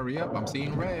 Come on, hurry up. I'm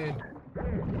seeing red.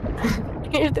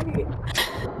 Here's the gate.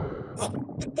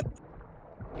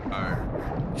 Alright.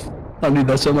 I need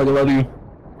that shit, I'm not gonna lie to you.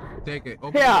 Take it.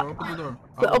 Open the door.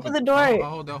 Open the door. I'll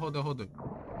hold it.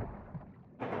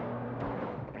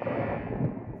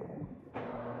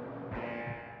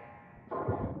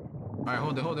 Alright,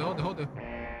 hold it.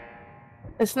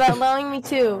 It's not allowing me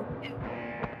to.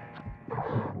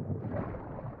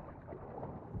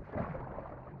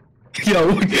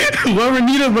 Yo, whoever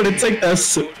needed but to take that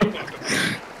shit.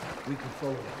 We can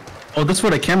follow it. Oh, that's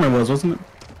where the camera was, wasn't it?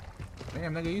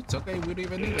 Damn, nigga, you took it. We don't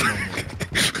even need it no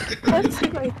more. That's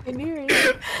like my near.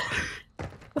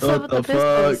 What's up What with the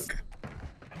the fuck?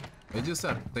 It just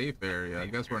said safe area. I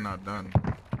guess we're not done.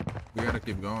 We gotta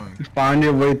keep going. Find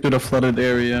your way through the flooded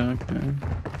area. Okay.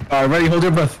 Alright, ready? Hold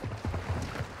your breath.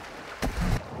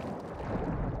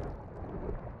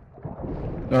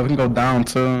 Oh, we can go down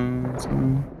too.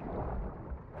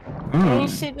 Can you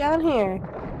sit down here?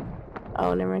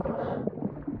 Oh, never mind.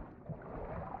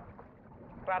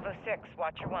 Bravo 6,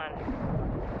 Watcher 1.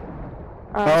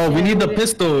 Oh, we need the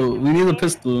pistol. We need the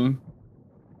pistol.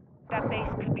 That base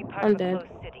could be part of a closed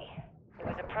city. It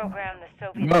was a program the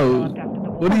Soviets Bro, developed after the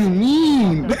war. what do you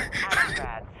mean?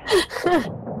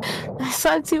 That's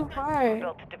not too far.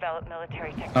 Built to develop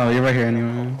military technology. Oh, you're right here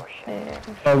anyway. Yeah.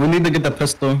 Oh, we need to get the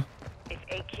pistol. If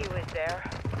AQ is there,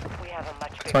 we have a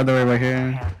much It's by the way right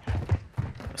here.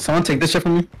 Someone take this shit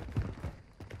from me.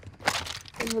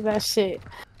 Give me that shit.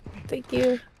 Thank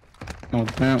you. Oh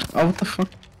damn. Oh, what the fuck?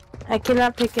 I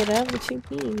cannot pick it up. What you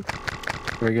mean?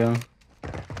 Here we go.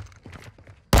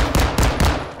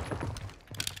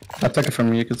 I'll take it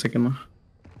from you. You can take it now.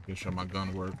 Make sure my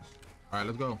gun works. Alright,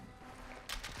 let's go.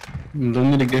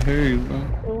 Don't need to get hurt,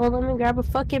 bro. Well, let me grab a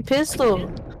fucking pistol.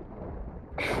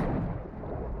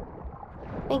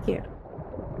 Thank you.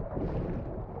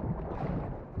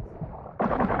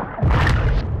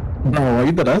 Bro, are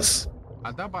you the us?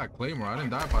 I died by a claymore. I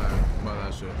didn't die by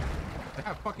that shit. They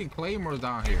have fucking claymores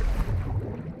down here.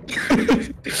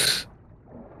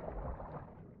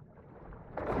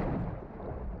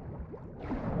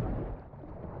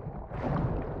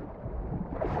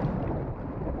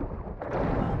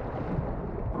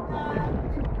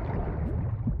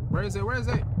 Where is it? Where is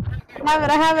it? I have it,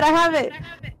 I have it, I have it!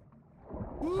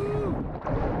 Woo!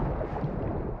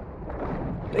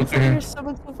 You're so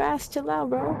much too fast, chill out,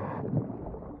 bro.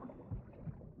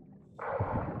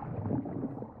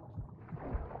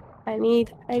 I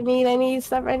need,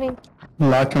 stop running.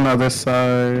 Lock on the other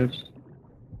side.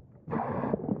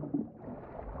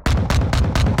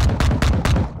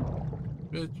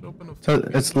 Bitch, open the So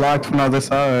it's locked from the other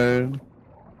side.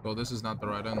 Oh, this is not the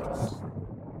right entrance.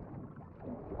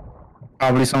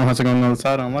 Probably someone has to go on the other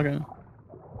side. I'm looking.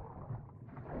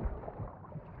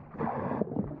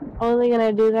 Only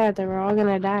gonna do that, then we're all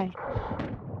gonna die.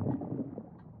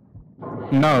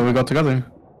 No, we go together.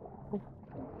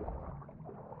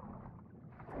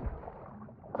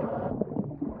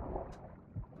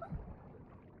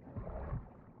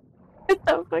 What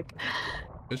the fuck?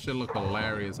 This shit look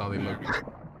hilarious how they look.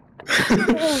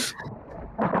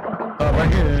 Oh,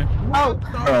 right here. Oh!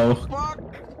 Oh.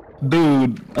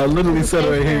 Dude, I literally said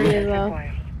right here.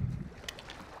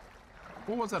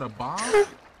 What was that, a bomb?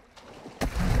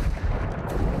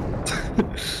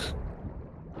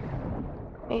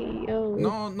 Hey, yo.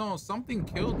 No, something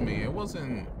killed me. It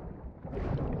wasn't...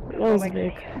 That was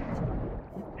big.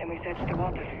 Then we search the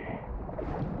water.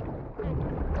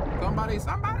 Somebody!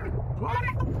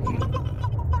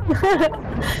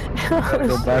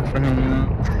 Go back for him now.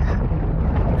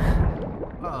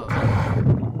 Oh.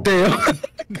 Damn.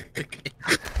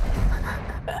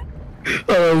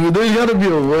 But there's gotta be a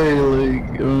way,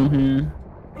 like, here.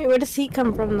 Hey, where does heat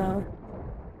come from, though?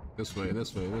 This way.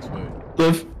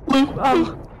 Left.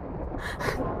 Oh.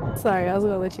 Sorry, I was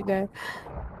gonna let you die.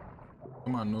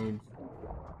 Come on, noob.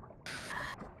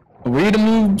 Where the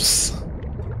moves?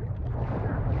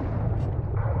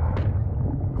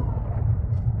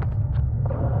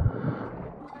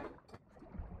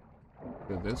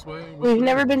 This way? We've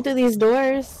never been through these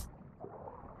doors.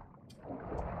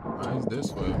 Mine's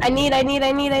this way. I need.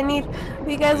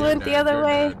 You guys went the other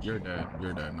way. You're dead,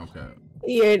 no cap.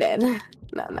 You're dead. No.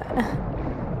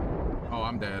 Oh,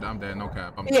 I'm dead, no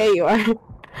cap. Yeah, you are.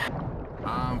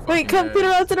 Wait, come to the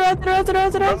road.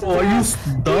 Oh, are you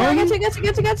done? I got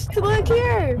you. To look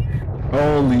here.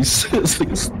 Holy shit, this thing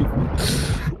is stupid.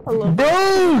 Hello.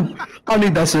 Bro! I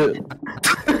need that shit.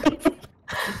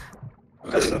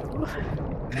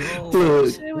 Yo,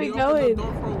 Where are we going?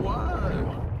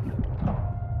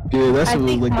 Yeah, that's I what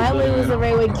think like my way was the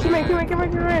right way. Come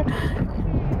here.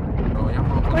 Oh,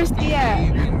 Where's he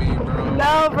at? Me, bro.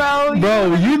 No, bro.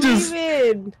 Bro, you just...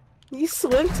 You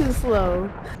swim too slow.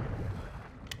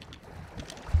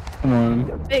 Come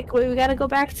on. Vic, wait, we gotta go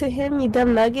back to him, you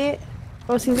dumb nugget.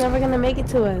 Or else he's never gonna make it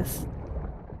to us.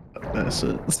 That's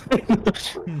it.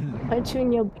 Punch you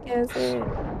in your big ass head.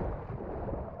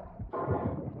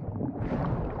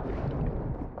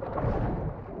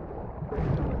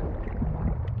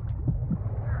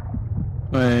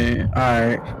 Wait,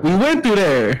 alright. We went through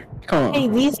there. Come on. Hey,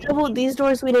 these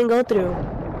doors we didn't go through.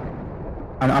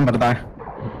 I'm about to die.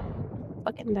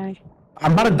 Fucking die.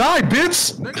 I'm about to die,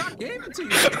 bitch! Nigga, I gave it to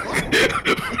you.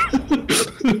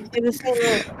 Say the same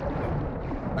way.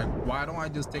 Like, why don't I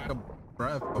just take a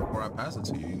breath before I pass it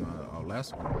to you? You know, I'll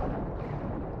last one.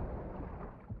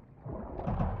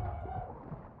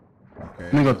 Okay.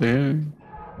 Let me go there.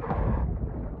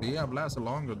 Yeah, I've lasted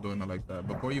longer doing it like that.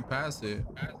 Before you pass it,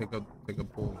 take a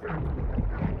pull.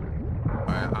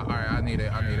 Alright, I need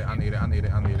it.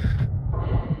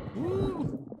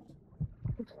 Woo!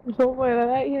 Oh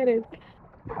boy, I hit it.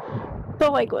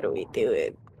 So like, what are we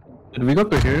doing? Did we go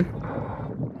through here?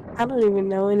 I don't even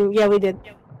know. Yeah, we did.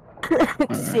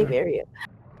 Same area.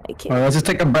 I can't. Alright, let's just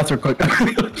take a breath real quick.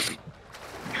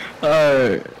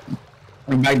 Alright.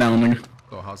 I'm back down, nigga.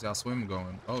 So how's y'all swim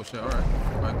going? Oh shit,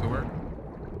 alright. Back to work.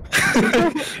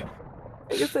 I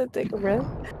guess I'd take a breath.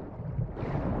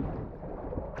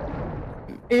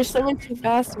 You're swimming too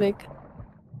fast, Vic.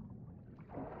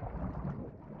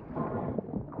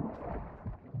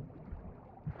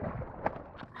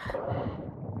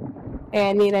 Hey,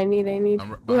 I need. I'm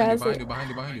Who has it? behind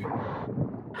you.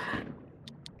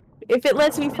 If it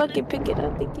lets me fucking pick it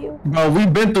up, thank you. Bro,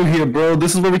 we've been through here, bro.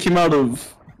 This is where we came out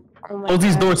of. Oh my Close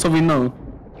these God. doors so we know.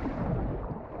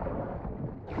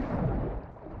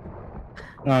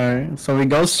 Alright, so we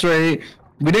go straight.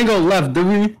 We didn't go left, did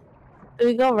we? Do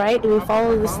we go right? Do we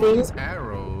follow this thing? These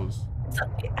arrows.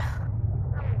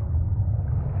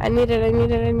 I need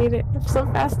it. I'm so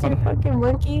fast here, fucking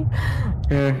monkey.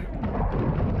 Yeah.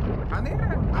 I need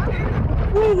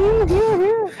it.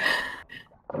 Here.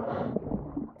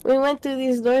 We went through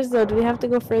these doors though. Do we have to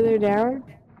go further down?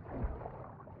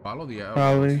 Follow the arrows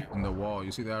Probably. in the wall.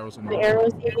 You see the arrows in the The wall?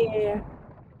 arrows? Yeah.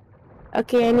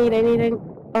 Okay, I need.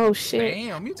 Oh shit.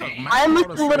 Damn, you took Mine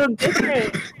looks a little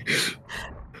different.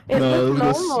 It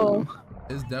looks normal.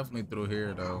 It's definitely through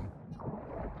here though.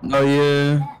 Oh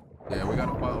yeah. Yeah, we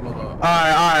gotta follow the.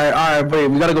 Alright. Wait,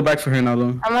 we gotta go back for her now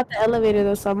though. I'm at the elevator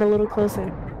though, so I'm a little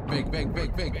closer. Big.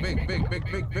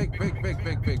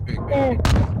 Yeah.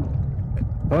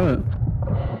 What?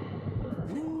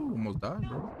 Ooh, almost died,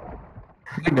 bro.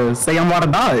 Nigga, say I'm about to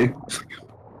die.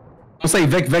 Don't say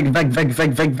Vic.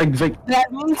 That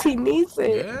means he needs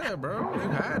it. Yeah, bro, you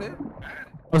had it.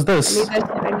 What's this? I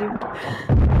need.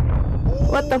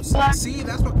 What the fuck? See,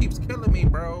 that's what keeps killing me,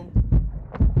 bro.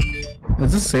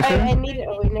 Is this safe? I need it.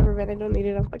 Oh wait, never mind. I don't need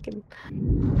it. I'll take it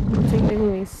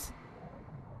anyways.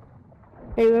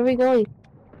 Hey, where are we going?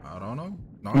 I don't know.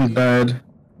 No, I'm dead.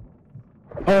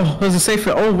 Oh, there's a safe.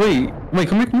 Oh wait,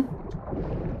 come here.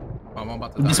 I'm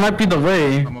about to die. This might be the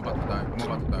way. I'm about to die.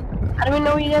 I don't even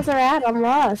know where you guys are at. I'm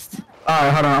lost.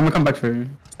 Alright, hold on. I'm gonna come back for you.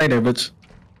 Stay there, bitch.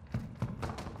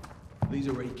 These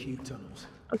are 8 key tunnels.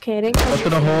 Okay, I didn't come Go to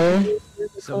the hole.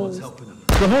 Someone's helping them.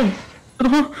 To the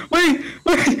hole. Wait.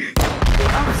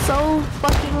 I'm so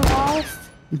fucking lost.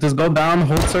 Just go down,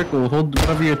 hold circle, hold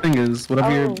whatever your thing is,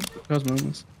 whatever your cosmo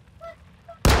is.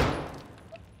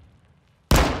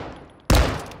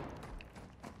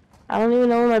 I don't even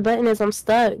know where my button is. I'm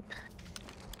stuck.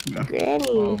 Yeah. Granny.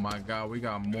 Oh my god, we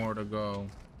got more to go.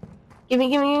 Give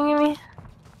me. Yo,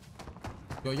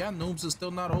 y'all noobs is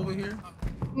still not over here?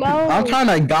 No. I'm trying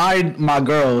to guide my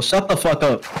girl. Shut the fuck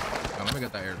up. Oh, let me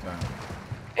get that airtime.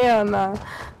 Yeah, nah.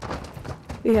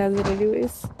 He has it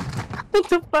anyways. What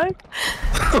the fuck?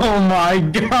 Oh my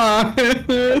god.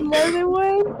 Another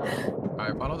one?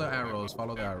 Alright, follow the arrows.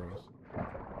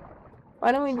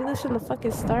 Why don't we do this from the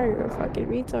fucking start? We're fucking I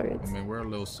retards. mean, we're a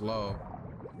little slow.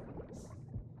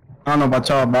 I don't know about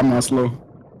y'all, but I'm not slow.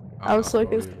 I'm not so slow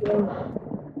either. slow.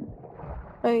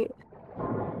 Wait,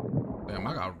 Damn,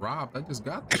 I got robbed. I just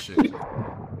got the shit.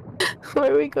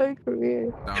 where are we going from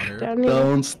here? Down here. Down here?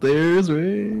 Downstairs,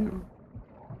 right?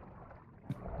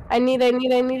 I need.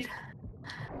 Thanks.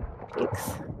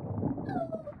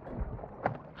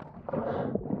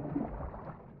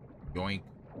 Yoink.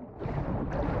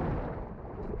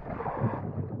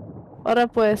 Hold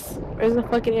up, pues. Where's the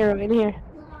fucking arrow? In here.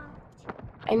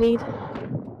 I need. I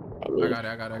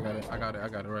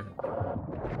got it right here.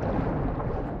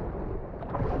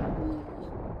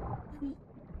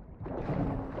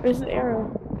 Where's the arrow?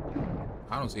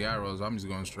 I don't see arrows. I'm just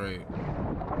going straight.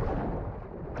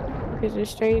 Is it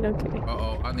straight? Okay.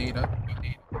 Uh-oh, I need that.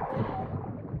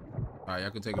 Alright,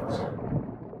 y'all can take it.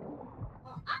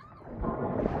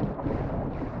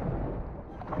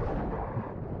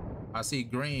 I see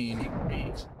green.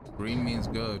 Green means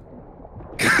good.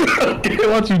 Okay,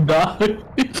 watch you die.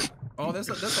 Oh, there's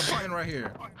a button right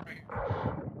here.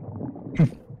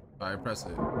 Alright, press it.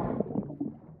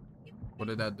 What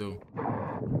did that do?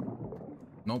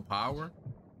 No power?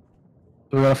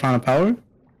 We gotta find a power?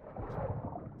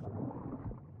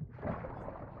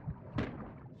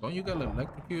 Don't you get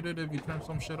electrocuted if you turn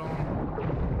some shit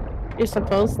on? You're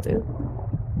supposed to.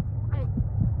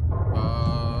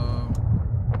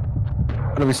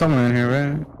 Gotta be someone in here,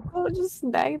 right? Oh, just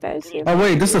bag that shit. Oh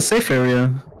wait, this is a safe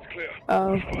area.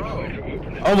 Oh.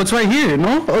 Oh, it's right here,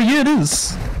 no? Oh yeah, it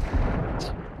is.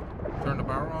 Turn the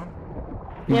power on?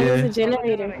 Yeah, there's a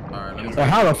generator. Alright, let me So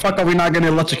how the fuck are we not getting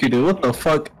electrocuted? What the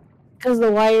fuck? Because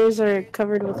the wires are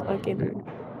covered with fucking...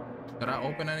 Did I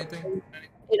open anything?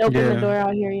 It opened Yeah. the door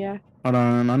out here, yeah. Hold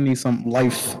on, I need some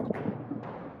life.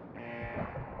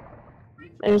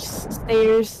 There's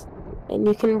stairs, and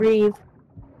you can breathe.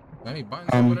 Any buttons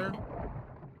over there?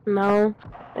 No.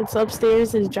 It's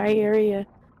upstairs, it's dry area.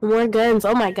 More guns.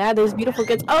 Oh my god, there's beautiful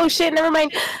guns. Oh shit, never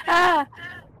mind. Ah!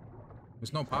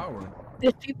 There's no power.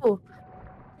 There's people.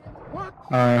 What?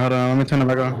 Alright, hold on, let me turn it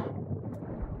back on.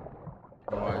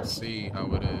 Oh, I see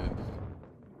how it is.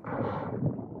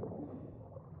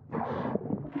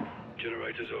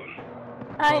 Generator's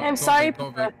on. Hi, I'm sorry,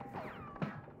 Go, Papa.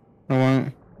 I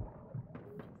want.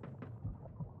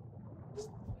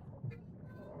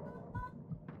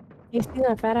 You see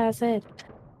that fat ass head?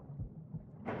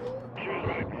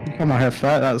 You call my head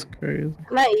fat? That's crazy.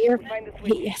 Not your. Find the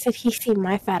switch. I said he seen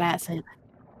my fat ass head.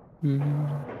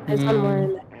 Mm-hmm. There's one more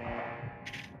in there.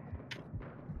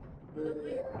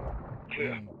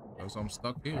 Clear. So I'm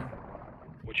stuck here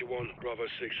What you want? Bravo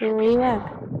 6. Where you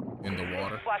at? in the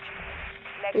water. Watch.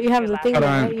 Next You have the thing Hold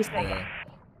on, on. right? You said. Yeah.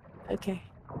 Okay.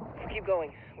 Keep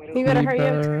going. We You don't better hurry up.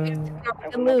 I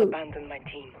The will not loot. abandon my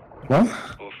team. What?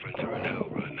 Our friends are in hell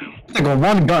right now. I got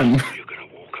one gun. You're gonna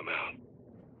walk them out.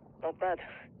 Not bad.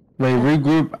 Wait,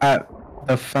 regroup at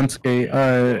the fence gate.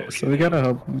 Alright, so we gotta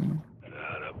help him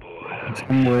Attaboy.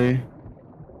 some way.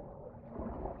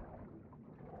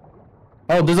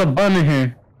 Oh, there's a button in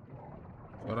here.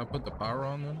 Should I put the power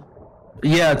on then?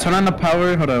 Yeah, turn on the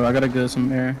power. Hold on, I gotta get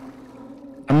some air.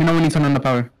 Let me know when you turn on the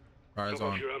power. Alright, it's Top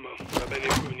on. off your ammo. Grab any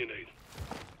equipment you need.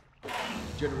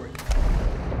 Generate.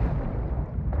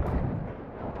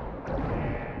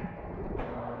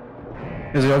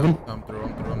 Is it open? I'm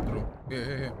through.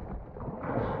 Yeah.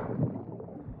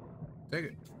 Take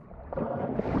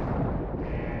it.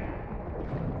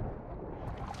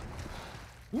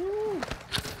 Woo!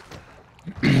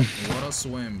 What a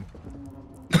swim.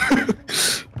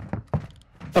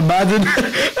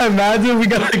 Imagine we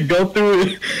gotta go through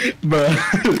it, bro.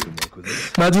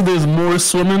 Imagine there's more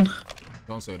swimming.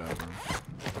 Don't say that, bro.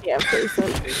 Yeah, please.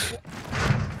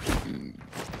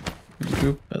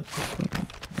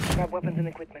 Grab weapons and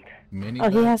equipment. Mini. Oh,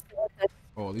 he has to.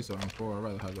 Oh, at least an M4. I'd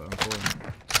rather have the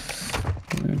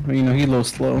M4. You know, he a little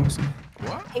slow. So.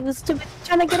 What? He was too busy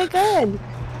trying to get a gun.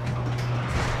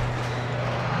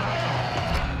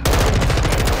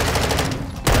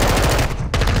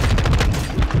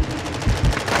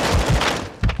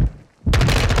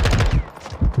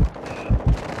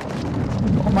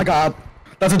 Oh my god,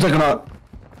 that's a juggernaut.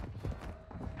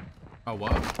 Oh,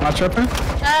 what? Not tripping?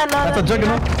 Ah, no, That's a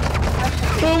juggernaut.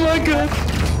 Oh my god.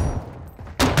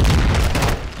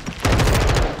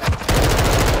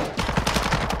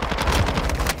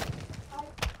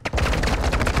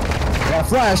 Yeah,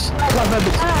 flash. Flash that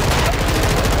bitch.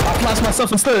 I flashed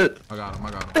myself instead. I got him.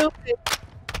 Stupid.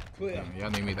 Clear. Damn, y'all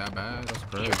need me that bad? That's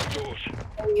crazy. Doors.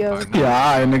 Yo. I know.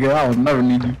 Yeah, alright, nigga. I would never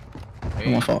need you.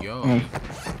 Hey, My fault. yo. My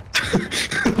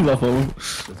fault.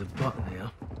 There's a button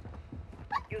here.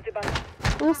 Use the button.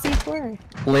 Who's C4?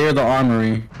 Clear the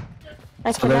armory.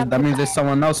 I So that cannot means there's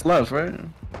someone else left, right?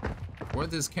 Where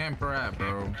this camper at,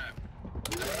 bro?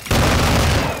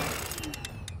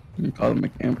 You call him a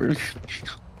camper. He's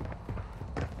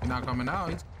not coming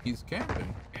out. He's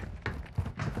camping.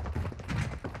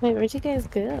 Wait, where'd you guys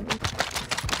go?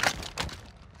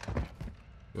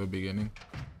 Good beginning.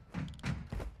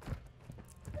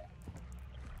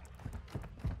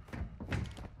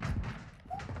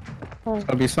 Oh,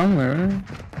 Gotta be somewhere, right?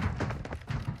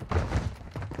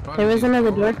 there was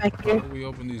another door back How here. do we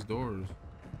open these doors?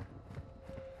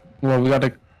 Well, we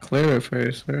gotta clear it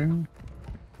first, right?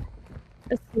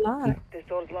 It's locked. This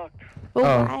door's locked. But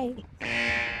Oh. why?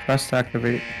 Press to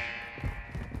activate.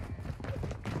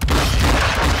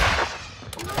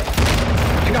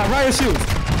 I got riot shields!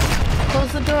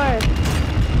 Close the door.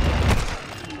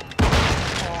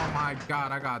 Oh my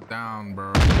god, I got down,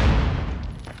 bro.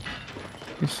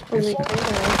 Holy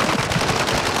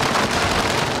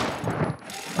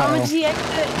Oh. I'm a G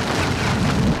exit.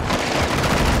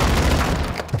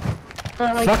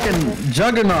 Oh my Fucking God.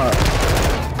 juggernaut!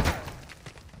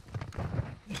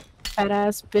 Fat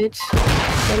ass bitch.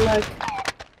 Good luck.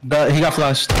 He got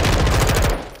flashed.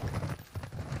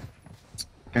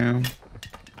 Damn.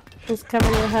 He's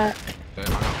covering your hat. Damn, I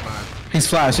got flash. He's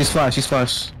flashed. He's still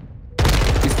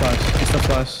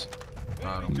flashed.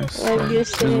 Got him. Yes. Like your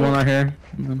There's one shit. right here.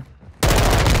 And then-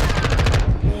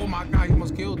 Oh my god, he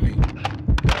almost killed me.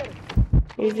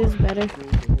 You're just better.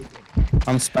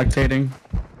 I'm spectating.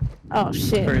 Oh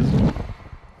shit. Crazy.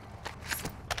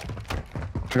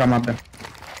 I got my bed.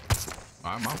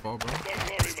 Alright, my fault, bro. Don't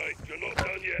worry, mate. You're not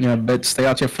done yet. Yeah, bitch, stay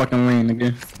out your fucking lane,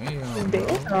 nigga. Damn, bro.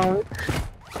 Damn.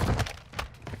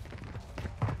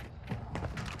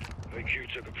 AQ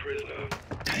took a prisoner.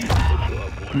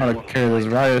 I'm about to carry this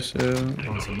riot shit.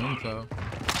 On some intel.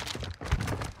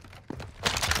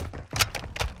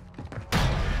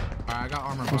 Alright, I got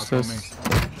armor What's box on me. this?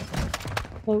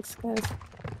 Thanks, guys.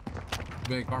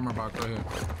 Big armor box right here.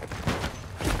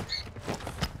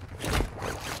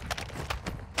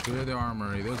 Clear the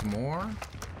armory. There's more?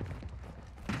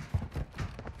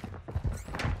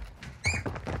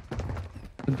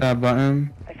 Hit that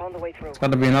button. I found the way through. It's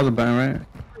gotta be another button, right?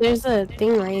 There's a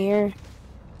thing right here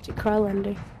to crawl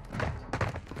under.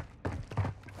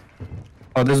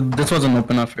 Oh, this wasn't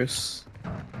open at first.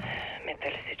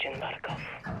 Metal Markov.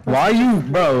 Why are you,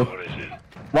 bro?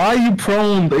 Why are you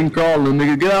prone and crawling,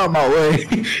 nigga? Get out of my way.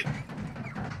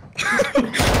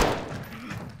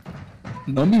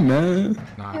 Don't be mad.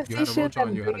 Nah, Yes, you he had a should roach on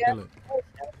have you, had to big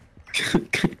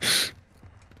kill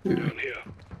it. Down here.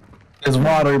 There's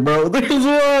water, bro. There's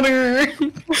water.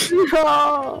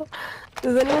 No.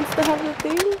 Does anyone still have the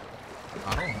thing? I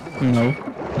don't know. No.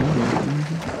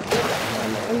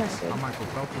 I might go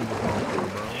talk to this motherfucker,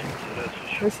 bro.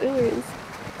 We're serious.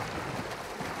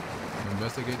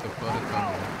 Investigate the flooded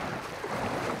tunnel.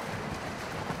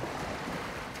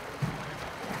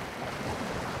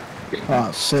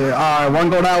 Oh shit. Alright, one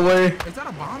go that way. Is that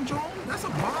a bomb drone? That's a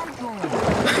bomb drone.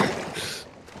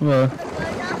 What?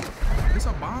 It's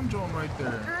a bomb drone right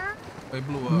there. They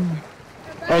blew up.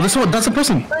 Oh, this one. That's a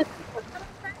person.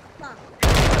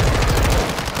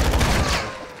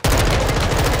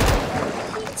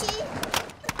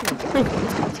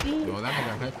 Yo, that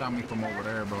nigga headshot me from over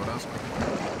there, bro. That's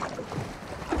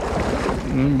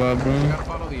Bad, bro. you gotta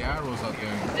follow the arrows, I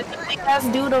think. There's a big ass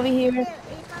dude over here.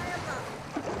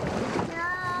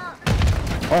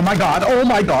 Oh my god. Oh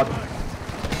my god.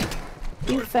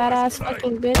 You fat ass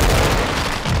fucking bitch.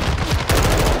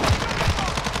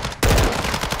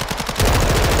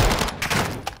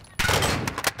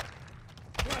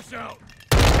 Flash out.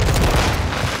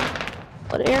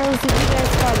 What arrows did you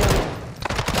guys follow?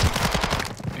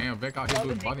 Damn, Vic out here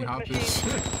doing bunny hop this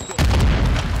shit.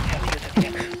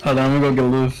 Hold on, I'm gonna go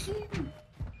get loose.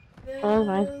 Oh,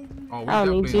 fine. Oh, we I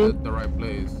don't need definitely you. hit the right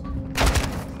place.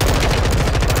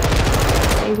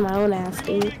 Save my own ass,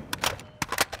 dude.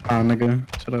 Ah, nigga.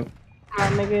 Shut up. Come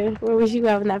on, nigga. Where was you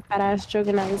at when that fat ass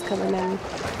juggernaut was coming at me?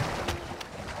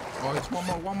 Oh, it's one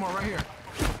more right here.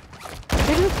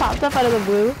 He just popped up out of the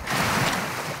blue. Nah,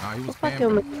 he was Don't fucking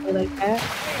spamming. look at me like that.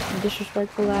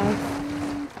 Disrespectful ass.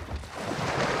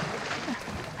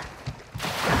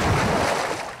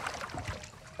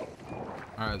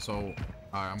 Alright, so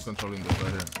I'm controlling this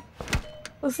right here.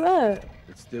 What's up?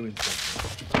 It's doing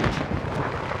something.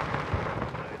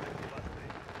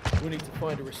 We need to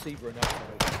find a receiver and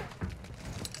activate it.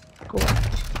 Cool.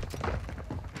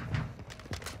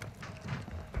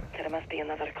 There must be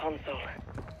another console.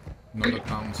 Another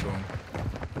console.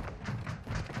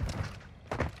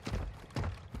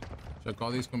 Check all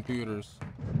these computers.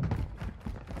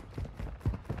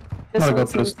 This I got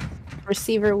one's this. a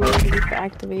receiver waiting for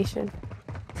activation.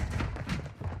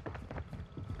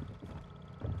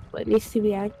 What needs to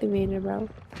be activated, bro?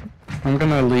 I'm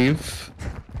gonna leave.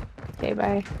 Okay,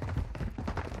 bye.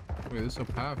 Wait, there's a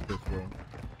path this way.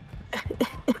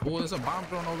 Oh, there's a bomb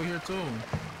drone over here too.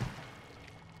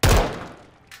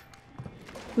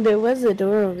 There was a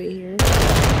door over here.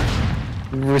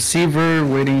 Receiver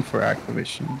waiting for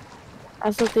activation.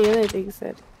 That's what the other thing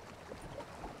said.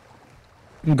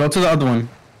 Go to the other one.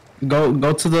 Go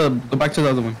back to the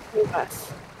other one.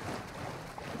 Yes.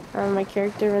 My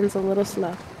character runs a little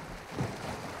slow.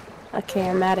 Okay,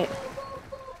 I'm at it.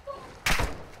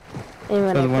 And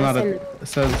when Says I one out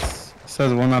press of, in, it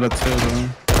says 1 out of 2 though.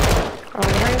 oh,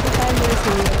 hurry up and find this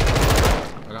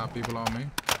I got people on me.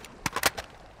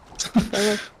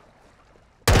 one.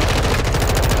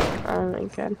 Oh my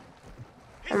god.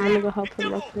 I'm gonna go help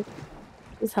him real quick.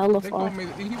 He's hella They far. told me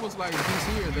he was like, he's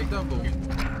here, the devil.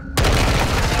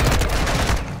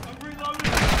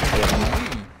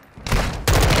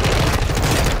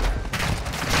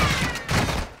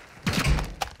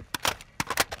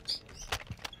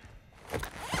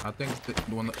 I think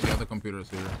the other computer is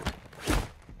here.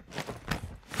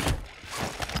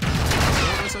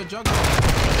 Oh, there's a juggernaut.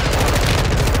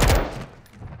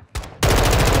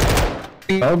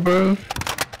 Oh, bro.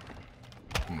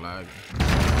 I'm lagging.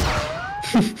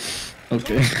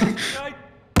 Okay.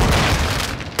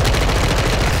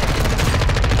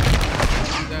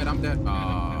 I'm dead.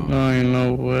 No, ain't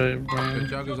no way, The bro.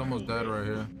 jug is almost dead right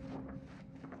here.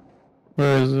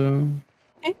 Where is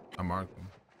it? I marked him.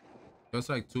 There's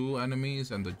like 2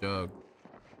 enemies and the jug.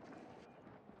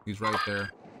 He's right there.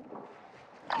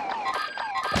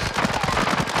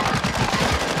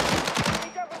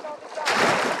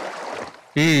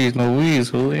 Jeez, Louise,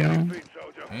 Julio.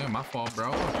 Damn, my fault,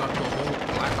 bro. I tried to do a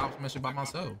whole Black Ops mission by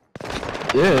myself.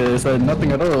 Yeah, it said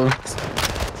nothing at all. Found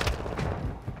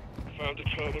the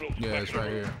terminal. Yeah, it's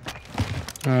right here.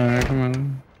 Alright, come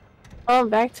on. Oh,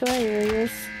 back to our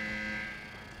areas.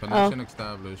 Connection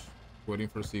established. Waiting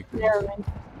for sequence. Never mind.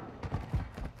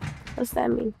 What's that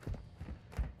mean?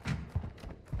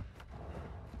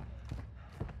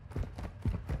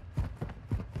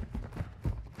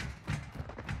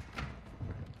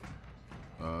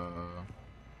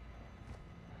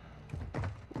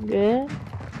 Good.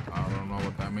 I don't know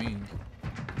what that means.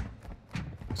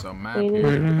 It's a map Wait,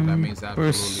 here. That means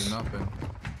where's- absolutely nothing.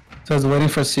 Says waiting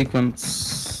for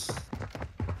sequence.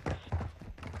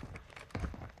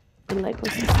 And like,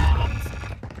 what's this?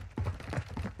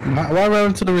 Why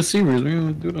run to the receivers? We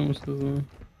don't do them. So.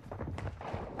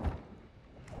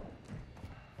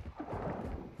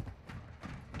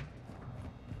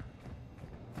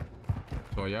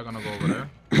 So y'all gonna go over there?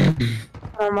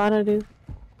 Armada do.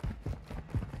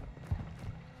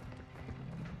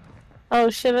 Oh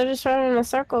shit! I just ran in a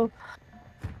circle.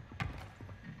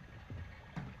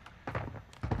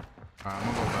 Alright,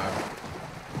 I'm gonna go back.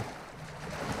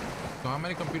 So how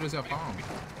many computers have found?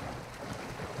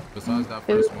 Besides that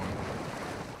first one.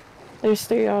 There's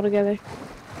 3 altogether.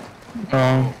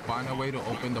 Find a way to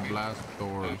open the blast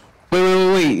doors.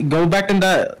 Wait. Go back in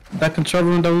that control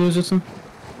room that we was just in.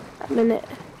 A minute.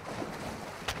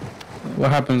 What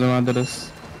happens when I do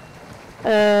this?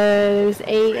 There's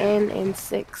 8 and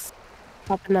 6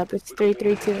 popping up. It's 3,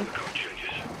 3, 2. Oh shit!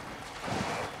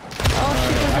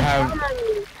 I have.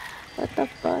 What the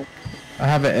fuck? I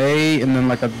have an A and then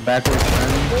like a backwards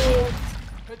turn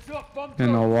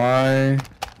and a Y.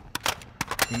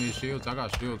 You need shields? I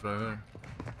got shields right here.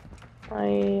 Oh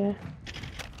yeah.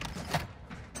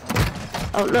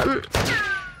 Oh no.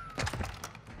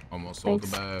 Almost sold the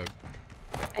bag.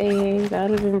 Hey, that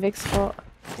would have been Vic's fault.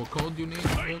 What code do you need?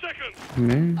 30 seconds.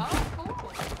 Man.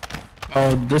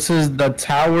 Oh, this is the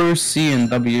tower C and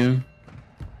W.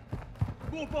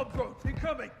 More bomb drones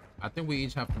incoming. I think we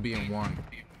each have to be in one.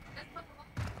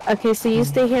 Okay, so you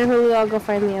stay here, Julio. I'll go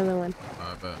find the other one.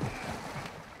 I bet.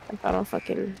 If I don't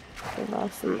fucking get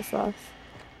lost in the sauce.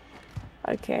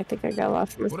 Okay, I think I got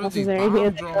lost in the What are sauce. these Is there any bomb other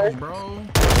drones, bro?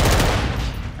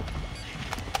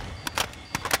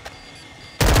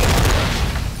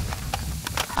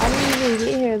 How did you even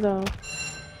get here, though?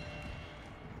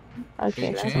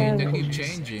 Okay, that's They how keep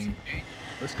changing.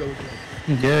 Let's go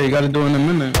again. Yeah, you gotta do it in a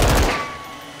minute.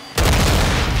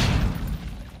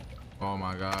 Oh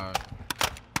my god.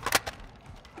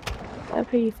 I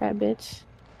pay you, fat bitch.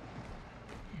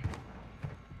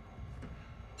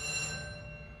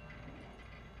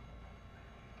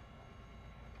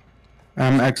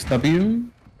 XW.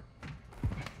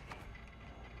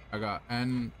 I got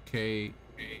NK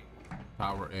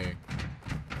Power A.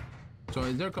 So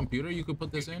is there a computer you could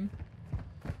put this in?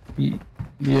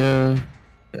 Yeah.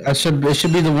 It should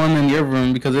be the one in your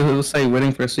room because it will say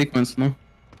waiting for a sequence, no?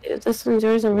 Dude, this one's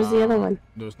yours, and where's the other one?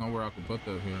 There's nowhere I could put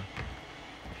that here.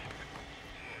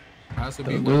 It has to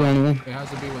be There's where, only one. it has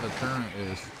to be where the turret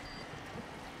is.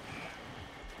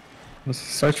 Let's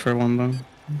search for one though.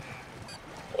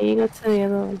 Yeah, you go to the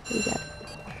other one. You got it.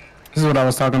 This is what I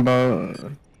was talking about.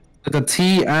 The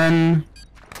TN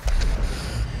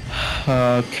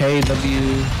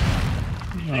KW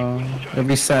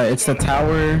every set. It's the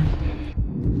tower,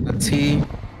 the T,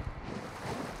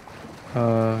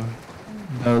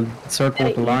 the circle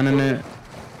with the line in it,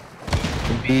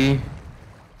 the B,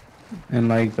 and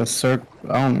like the circle.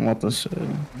 I don't know what this shit.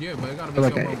 Yeah, but it gotta be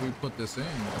Like somewhere we put this in.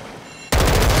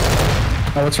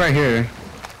 Oh, it's right here.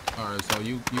 Alright, so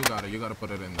you got it. You gotta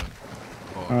put it in there.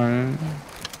 Oh. Alright.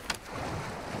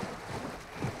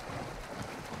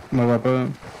 No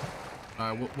weapon.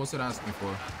 Alright, what's it asking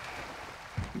for?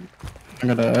 I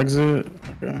gotta exit.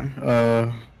 Okay.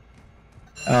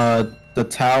 The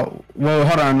tower. Whoa,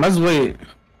 hold on. Let's wait.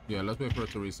 Yeah, let's wait for it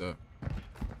to reset.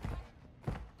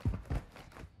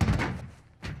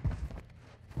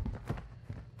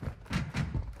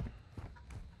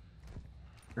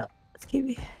 No, let's keep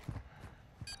it.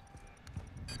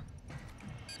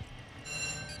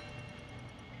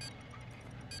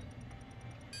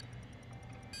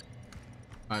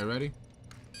 Alright, ready?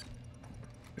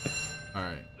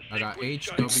 Alright. I got H,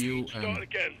 W, Start and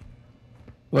again.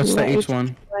 What's the Yeah, H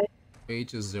one?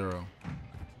 H is 0.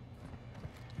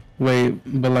 Wait,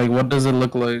 but like, what does it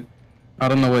look like? I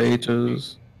don't know what H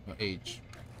is. H.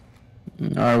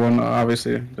 Alright, well, no,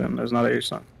 obviously, then there's not an H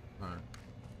sign. Alright.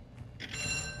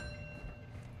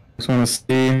 Just wanna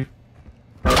see.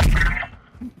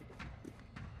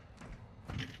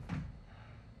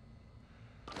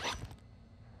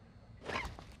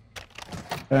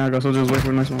 Yeah, I guess I'll just wait for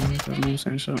the next one. That moves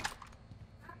same shit.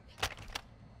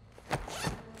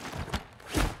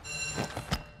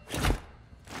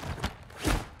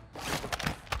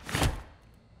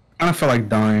 I kinda feel like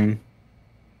dying.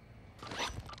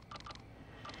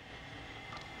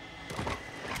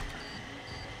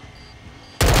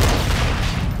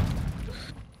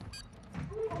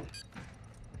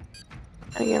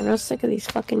 I get real sick of these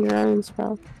fucking drones,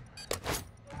 bro.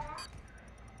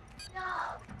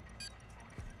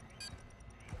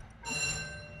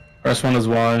 First one is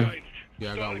Y.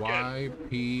 Yeah, I got Y,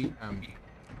 P, M.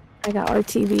 I got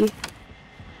RTB.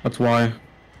 What's Y?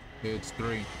 It's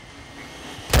 3.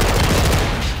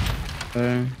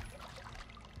 Okay.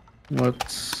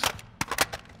 What's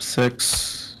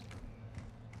 6?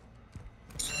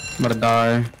 I'm about to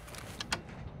die.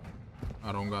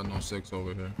 I don't got no 6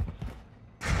 over here.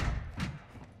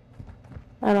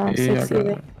 I don't have 6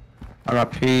 either. I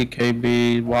got P,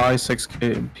 KB, Y, 6,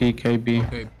 K, P, KB.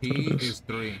 Okay, P is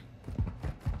 3.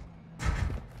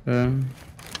 Yeah.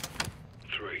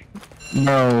 3.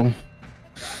 No.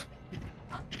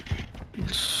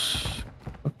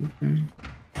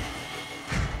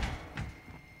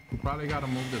 You probably gotta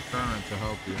move the current to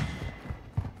help you.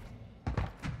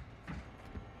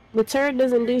 The turret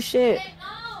doesn't do shit.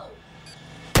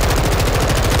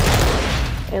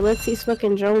 It lets these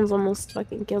fucking drones almost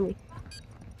fucking kill me.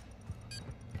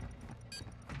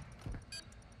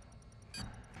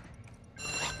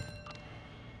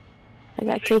 I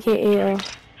got KKAO.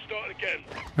 Start again.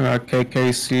 I got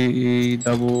KKCE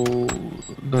double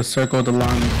the circle the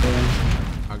line there.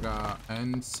 I got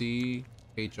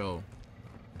NCHO.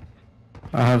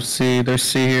 I have C, there's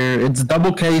C here. It's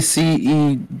double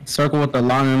KCE circle with the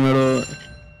line in the middle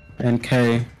and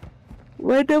K.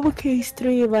 My double K is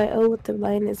 3, my O with the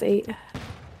line is 8.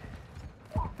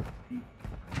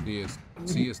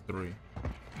 C is 3.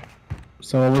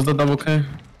 So what was the double K?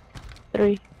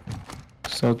 3.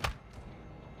 So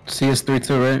C is 3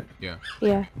 too, right? Yeah.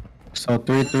 Yeah. So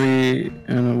 3, 3,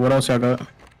 and what else y'all got?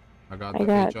 I got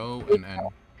the HO and N.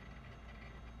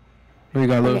 What you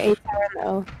got left? 8 and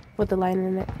O with the line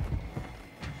in it.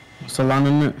 What's the line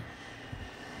in it?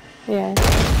 Yeah.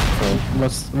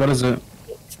 What is it?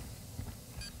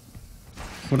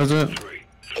 What is it? 3.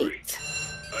 8. 8.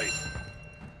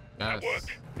 Yes. Work.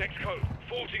 Next code.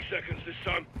 40 seconds this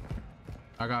time.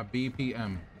 I got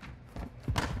BPM.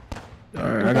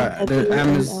 Alright, I got the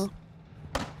M is.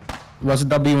 What's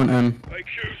W and M? Make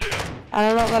shoes here. I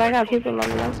don't know, but I got people long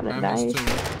enough to M die. is 2.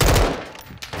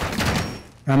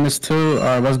 M is 2.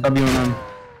 Alright, what's W and M?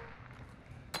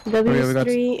 W yeah, we is got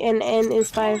 3 and N is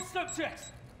 5. What's?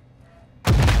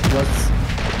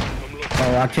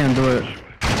 Oh, I can't do it.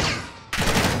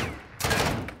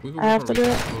 I have to do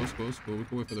it. Cool. We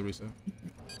can wait for the reset.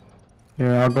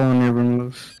 Yeah, I'll go in your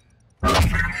remove.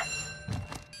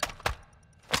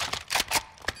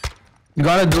 You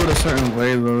gotta do it a certain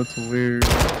way though, it's weird.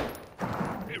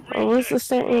 Oh, what's the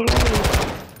certain way?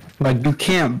 Like you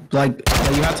can't, like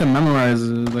you have to memorize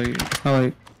it, like, it's not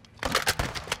like...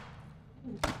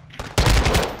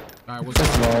 Alright, what's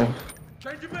That's low.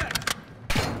 Change your back.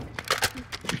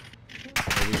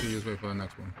 We should just wait for the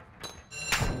next one.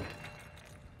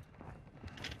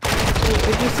 Wait,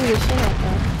 where'd you see the shit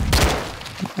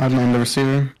at though? I'm on the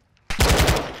receiver.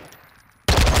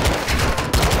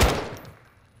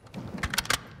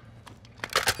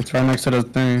 It's right next to the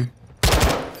thing.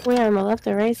 Where, on the left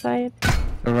or right side?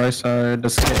 The right side, the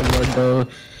skateboard,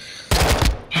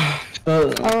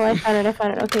 Oh, I found it.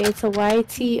 Okay, it's a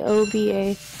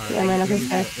YTOBA. Yeah, I'm right up his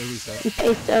head.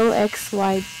 It's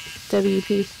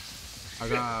OXYWP. I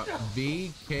got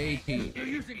VKP. You're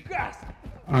using gas.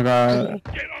 I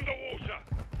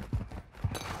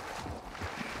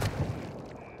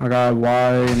got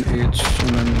Y and H,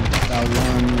 and then that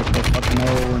one with the fucking O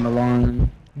and the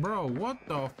line. Bro, what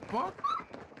the fuck?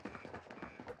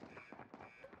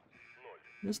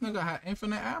 This nigga had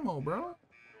infinite ammo, bro.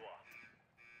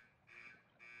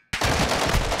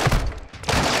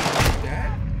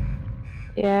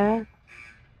 Yeah.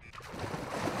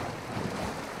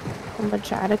 I'm gonna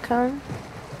try to come.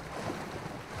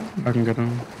 I can get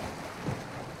him.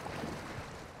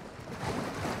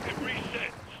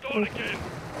 Reset. Start again.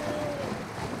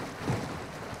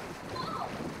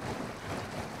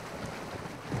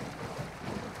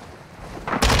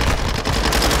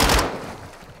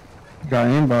 Got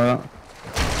aimbot.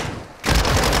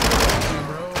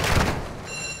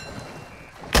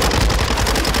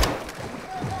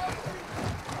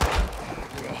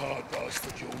 You're a hard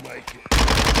bastard. You'll make it. I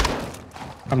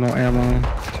have no ammo.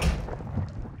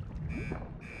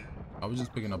 I was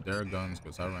just picking up their guns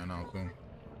because I ran out too.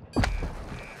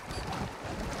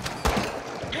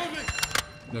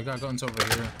 They got guns over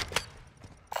here.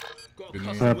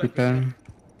 Replica.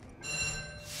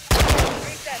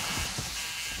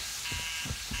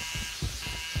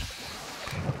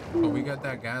 Oh, we got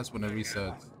that gas when it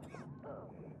resets.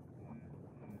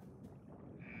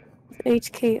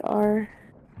 HKR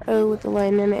O with the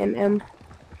line in it and M.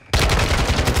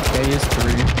 K is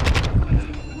 3.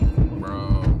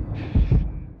 Bro.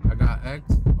 I got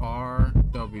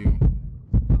XRW.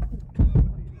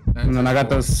 And then I got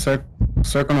the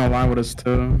circle on line with us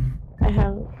too. I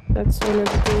have, that's one of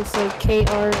the things, like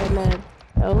KR and then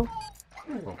O.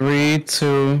 3,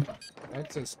 2,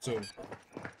 X is 2.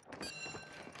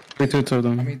 3, 2, 2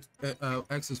 then. I mean,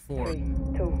 X is 4. 3,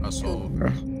 2, That's all.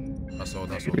 Okay. That's all.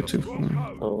 3, 2, 4.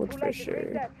 Oh, for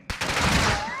sure.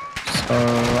 So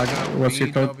I got. What's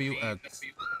your code? BWX.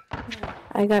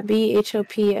 I got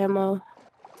BHOPMO.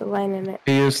 The line in it.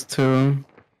 P is 2.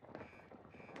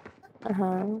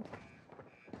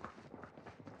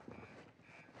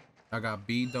 I got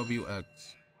BWX.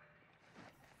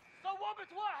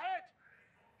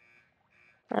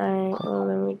 Alright, well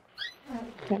then we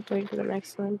have to wait for the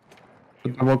next one. The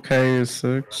double K is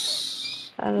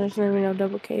 6. There's not even no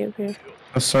double K up here.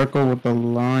 A circle with the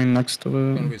line next to It's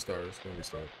gonna it. restart. It's gonna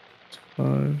restart.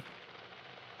 5.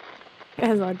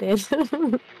 Guys all dead.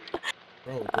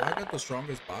 Bro, do I get the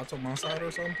strongest bots on my side or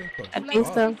something? I think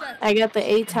so. I got the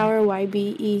A tower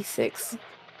YBE6.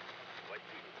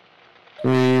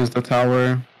 3 is the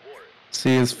tower.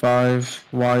 C is 5.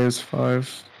 Y is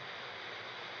 5.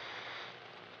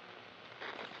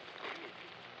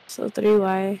 So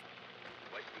 3Y.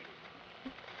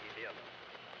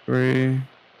 3.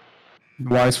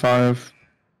 Y is 5.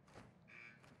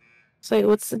 So wait,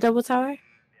 what's the double tower?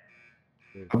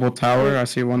 Double tower. I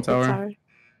see one What tower.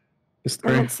 It's I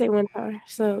 3. meant to say one tower.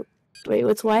 So wait,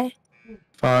 what's Y?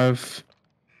 5.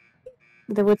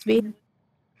 Then what's B?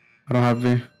 I don't have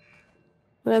B.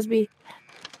 What has B?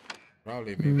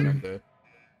 Probably me, but I'm dead.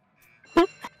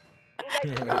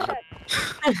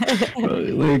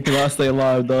 Wait, can I stay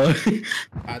alive, dog?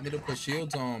 I need to put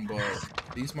shields on, but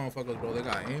these motherfuckers, bro, they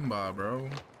got aimbot, bro.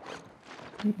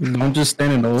 Don't just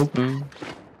stand in the open.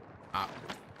 Ah.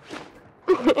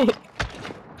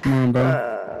 Come on, bro.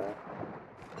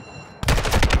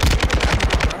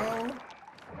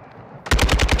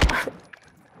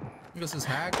 This is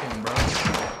hacking, bro.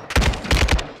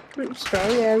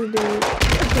 Strong ass dude.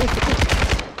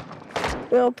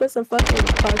 Well, put some fucking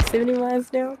proximity lines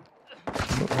down.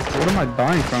 What am I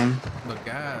dying from? The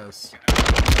gas.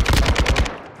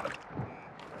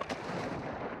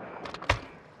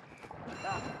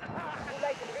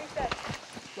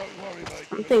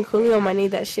 I think Julio might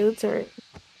need that shield turret.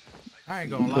 I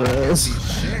ain't gonna lie. Yes.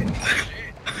 Shit.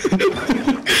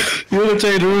 You wanna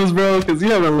change rooms, bro? Cause you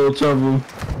having a little trouble.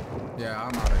 Yeah,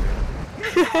 I'm out of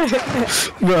here.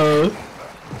 Bro.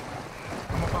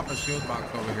 I'm gonna pop a shield box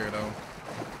over here, though.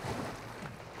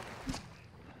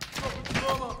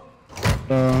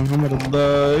 I'm gonna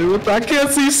die. What the, I can't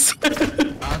see.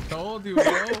 I told you, bro.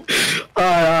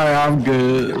 Alright, I'm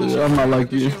good. I'm not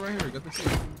like you. Right here. Get the shit.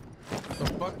 What the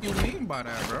fuck you mean by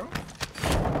that, bro?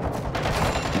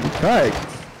 Right.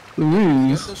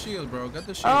 Please. Get the shield, bro. Get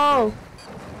the shield. Oh.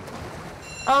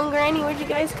 Oh, Granny, where'd you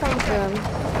guys come from?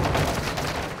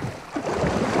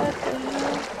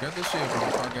 Get the shield, bro.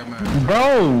 Before I get mad.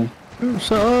 Bro.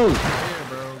 Shut up. Right here,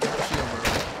 bro. Get the shield, bro.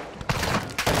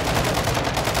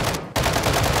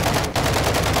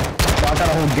 I got a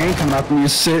whole game coming out from your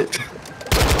shit.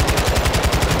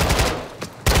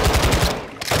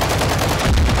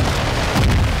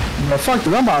 Bro, fuck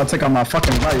this. I'm about to take out my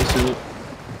fucking riot shit.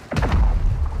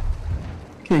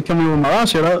 Can't come in with my round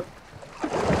shit up.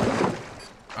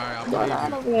 Alright, I'll Going believe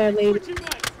on you. over there, lady.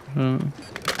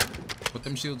 Put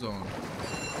them shields on.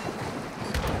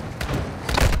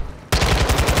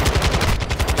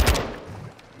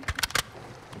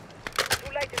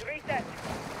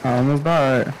 I almost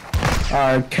died.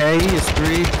 Alright, K is 3,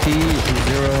 P is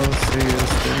 0, C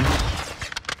is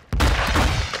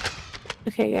 3.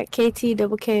 Okay, got KT,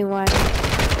 double K, and Y. What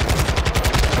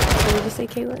did you say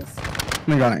K was?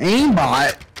 We got an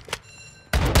aimbot.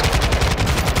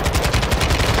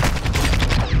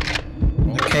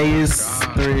 K is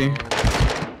 3.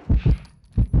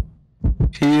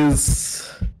 P is...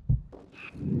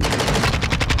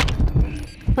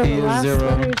 The P is last 0.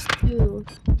 letter is 2.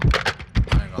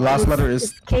 The last letter is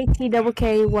It's KT, double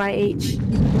K, YH.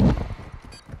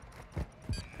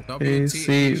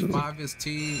 WTH, 5 is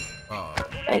T.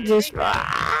 I just...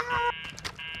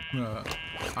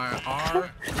 Alright,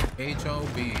 R, H, O,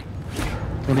 B.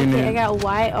 What do you Okay, I need? got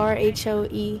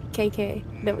YRHOEKK,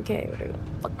 double K, whatever.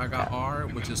 Fuck I got R,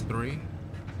 which is 3.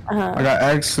 I got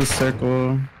X is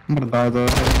circle. I'm gonna die though.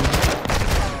 H,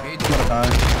 I'm gonna die.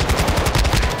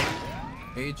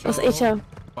 H, What's HO?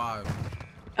 5.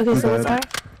 Okay, so what's R? dead.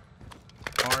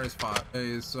 R is 5.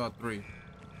 Is 3.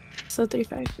 So 3,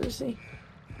 5, let's see.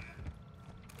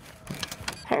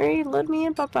 Hurry, load me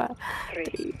in, Papa.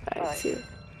 3, 5, 2.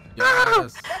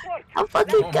 Yes. I'm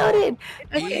fucking goated.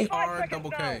 Okay. E, R,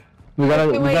 double K. We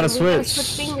gotta Wait, switch.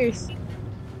 switch fingers.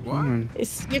 What?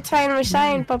 It's your time to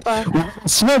shine, Papa.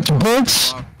 Switch,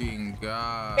 bitch. Fucking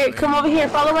god. Here, come over here.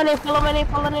 Follow my name. Follow my name.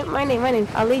 Follow my name.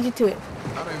 I'll lead you to it.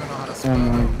 I don't even know how to spell. Oh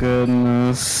my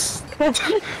goodness.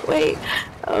 Wait.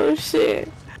 Oh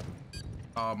shit.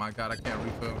 Oh my god, I can't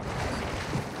refill.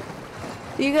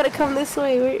 You gotta come this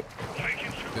way. Wait.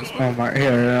 This Oh way? my,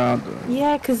 here.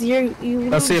 Yeah, cause you.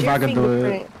 Let's see if I can do it.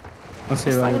 fingerprint. Let's see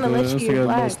It's if I not can do gonna it. let Let's you see if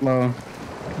lag. it's slow.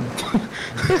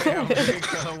 Damn,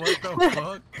 nigga, what the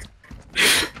fuck?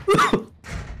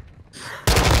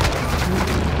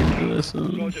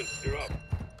 Sergeant, you're up.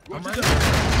 I'm ready.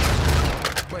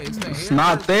 Wait, It's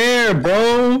not there,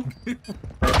 bro.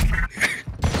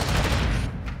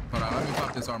 Hold on, let me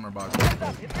pop this armor box.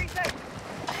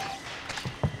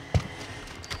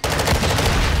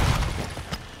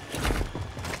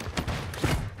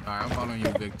 Alright, I'm following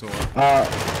you, Victor.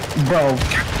 Bro.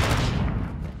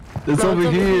 It's over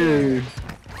here.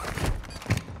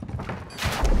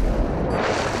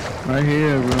 Right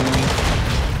here, bro.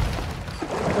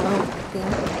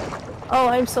 Oh,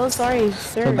 I'm so sorry, So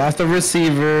sir. that's the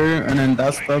receiver, and then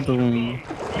that's the other one.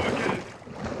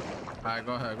 Alright,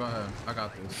 go ahead. I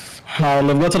got this.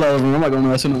 Let's go to the other room. I'm not going to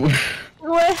that shit no more.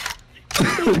 What?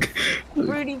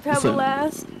 Fruity Pebble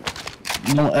ass.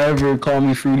 Don't ever call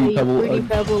me Fruity Hey, Pebble. Fruity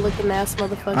Pebble looking ass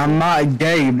motherfucker. I'm not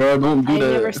gay, bro. Don't do I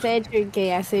that. never said you're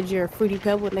gay. I said you're a Fruity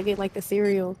Pebble, nigga, like the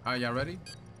cereal. Alright, y'all ready?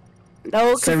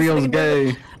 No, 'cause Cereal's nigga-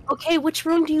 gay. Okay, which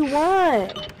room do you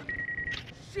want?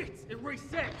 Shit, it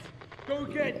resets. Go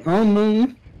again. I don't know.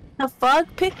 The fuck?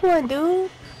 Pick one, dude.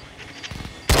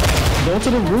 Go to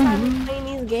the I'm room. playing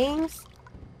these games.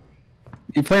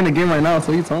 You playing the game right now,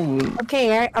 so you talking about?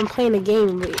 Okay, alright, I'm playing a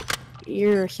game, but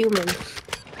you're a human.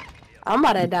 I'm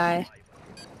about to die.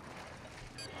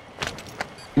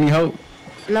 Need help?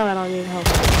 No, I don't need help.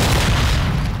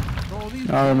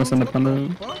 Alright, Miss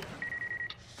Independent.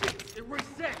 It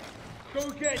resets. Go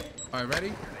again. Alright,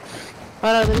 ready?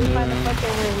 Hold on, let me find the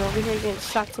fucking room. Over here getting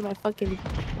shocked to my fucking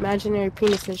imaginary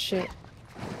penis and shit.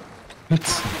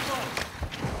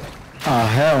 Oh,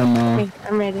 hell no. Okay,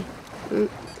 I'm ready.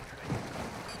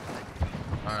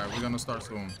 Alright, we're gonna start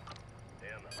soon.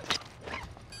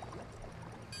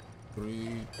 3,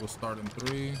 we'll start in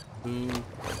 3, 2,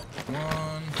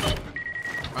 1.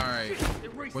 Alright,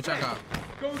 what y'all got?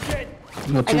 Go again.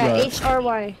 What I you got got?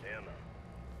 HRY.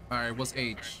 Alright, what's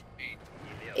H?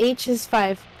 H is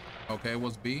 5. Okay,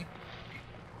 what's B?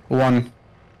 1.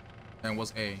 And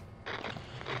what's A?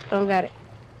 Don't got it.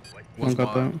 What's Don't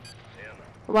got Y? that.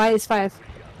 Y is 5.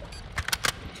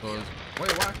 So it's,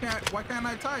 wait, why can't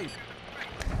I type?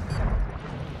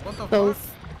 What the Both. fuck?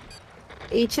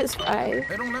 H is 5.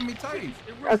 They don't let me type.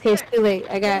 Okay, it's too late.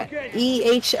 I got E,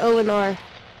 H, O, and R.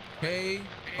 K,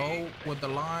 O with the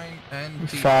line, and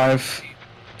T. 5.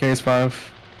 K is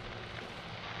 5.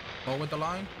 O with the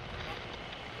line?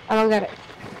 I don't got it.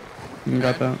 You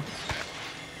got that.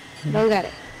 Don't got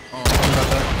it. Oh,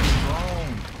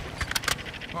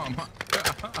 wrong. Oh my.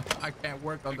 I can't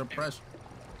work under pressure.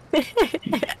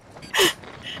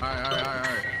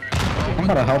 Alright. I'm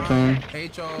about to help him.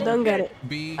 H-O. Don't got it.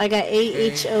 B. I got A,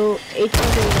 H, O, H,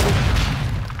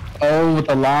 O, O with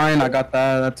the line, I got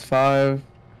that. That's 5.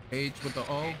 H with the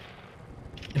O.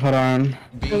 Hold on.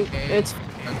 B, A. It's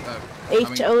I H,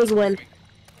 mean, O is 1.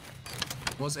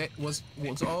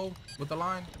 what's O with the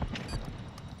line?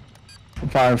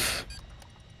 5.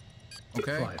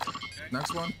 Okay.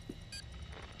 Next one.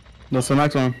 That's the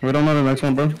next one. We don't know the next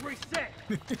one, bro. Reset.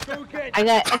 Go again. I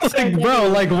got X, Y, Z. Bro,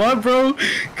 like what, bro?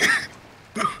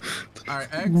 Alright,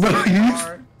 X, Bro,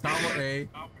 R, tower A.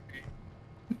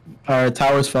 Alright,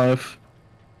 tower's 5.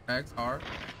 X, R.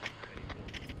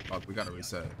 Fuck, we gotta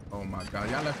reset. Oh my god,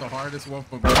 y'all left the hardest one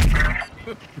for me, bro.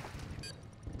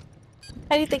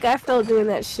 How do you think I felt doing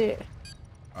that shit?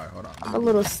 Alright, hold on. I'm a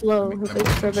little slow. They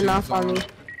tripping off on me.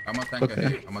 I'm gonna take a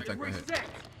hit. I'm gonna take a hit. Reset.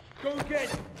 Go again.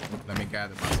 Let me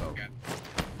gather myself.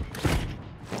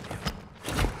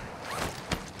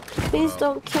 Please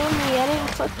don't kill me. I didn't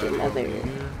fuck your mother.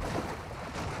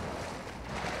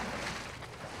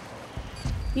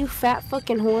 You fat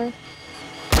fucking whore.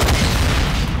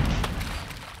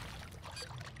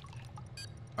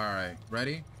 Alright,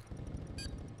 ready?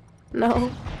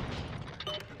 No.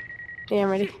 Yeah, I'm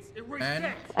ready. It N.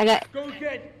 resets. I got Go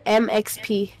again.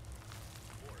 MXP.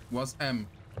 What's M?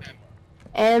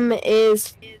 M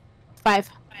is 5.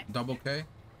 Double K?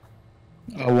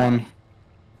 A 1.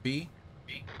 B?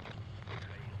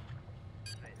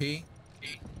 P?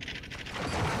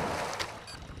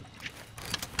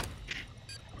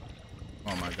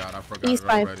 Oh my god, I forgot He's it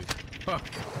 5. already. Huh.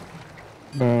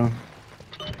 Bro.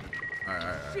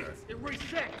 Alright. It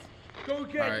resets. Go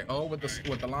again. Alright, O with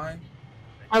the line?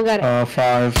 I got it.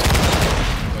 5.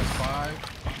 That's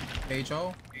 5.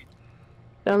 HO.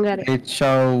 Don't got it.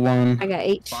 HO1. I got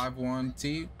H. 5-1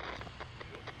 T.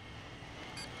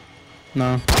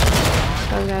 No.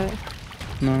 Don't got it.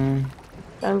 No.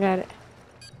 Don't got it.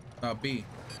 B.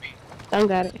 Don't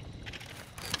got it.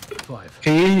 5.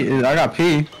 P. I got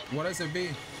P. What is it, B?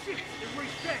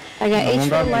 I got No one H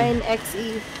got for me. line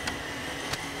XE.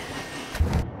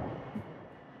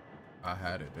 I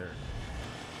had it there.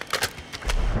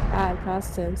 Ah,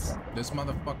 past tense. This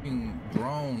motherfucking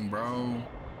drone, bro.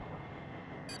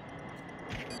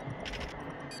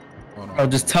 Hold on. Oh,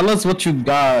 just tell us what you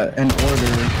got in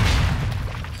order.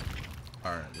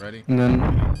 Alright, ready? And then.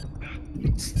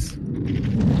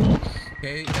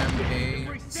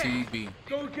 KMACB.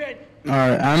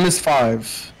 Alright, M is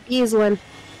 5. E is 1.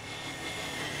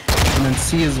 And then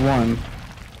C is 1.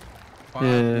 5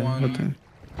 Yeah. 1 Okay.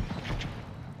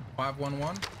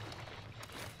 511.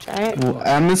 Try it. Well,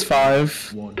 M is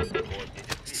 5.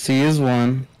 C is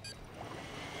 1.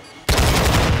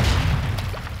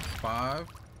 5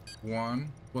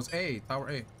 1 was A. Tower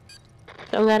A.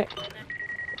 Don't got it.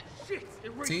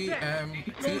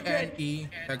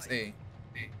 TNEXA.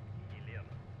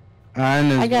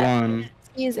 N I is got 1.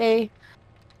 T is A.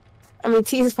 I mean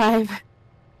T is 5.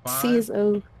 5. C is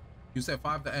O. You said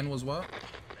 5. The N was what?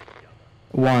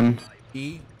 1.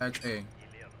 EXA.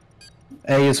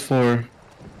 A is 4.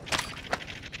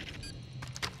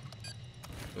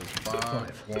 It's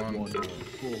 5 1.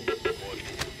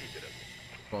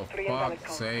 For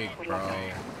fuck's sake, bro.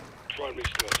 Try and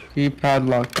restart it. Keypad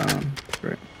lockdown.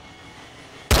 Great.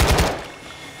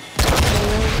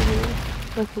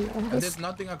 Fucking And ass. there's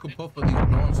nothing I could put for these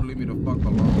drones to leave me the fuck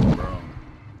alone, bro.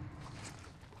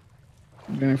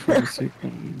 Getting for the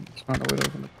sequence. Trying to wait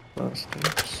open the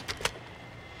clusters.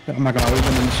 Oh my god, we've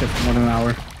been in the ship for more than an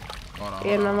hour. Hold on.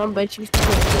 Yeah, no, my butt you We got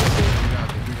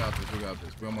this, we got this, we got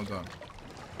this. We almost done.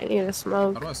 I need to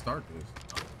smoke. How do I start this?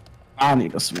 I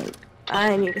need a smoke.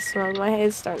 I need to smoke. My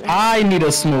head's starting. I need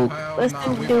a smoke. Hell Listen,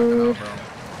 nah, we dude. backing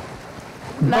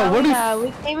out, No, what if-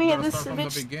 we came bro. here Gotta this start from the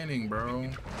bitch. beginning, bro.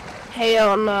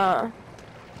 Hell no.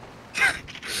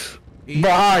 But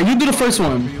alright, you do the first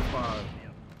one. W5.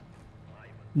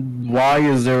 Y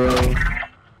is 0.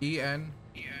 EN.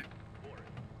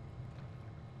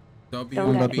 Don't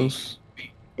Don't got WB. those.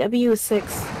 W is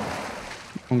 6.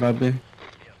 Don't got B.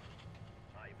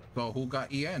 So who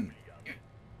got EN?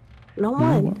 No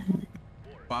one.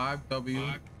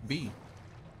 5WB.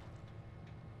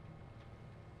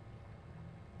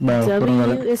 No, we don't got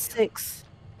W it. is 6.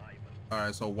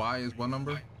 Alright, so Y is what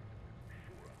number?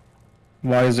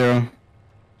 Y is 0.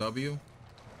 W.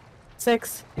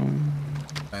 6.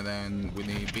 And then we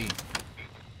need B.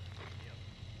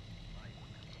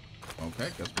 Okay,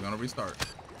 guess we're gonna restart.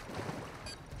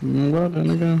 Well then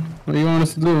again. What do you want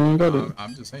us to do? We got it.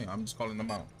 I'm just saying, I'm just calling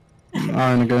them out.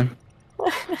 Alright, nigga.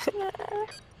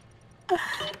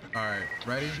 Alright,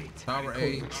 ready? Tower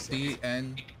A, C,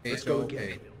 N, H, O,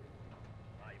 A.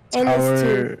 N is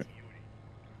 2.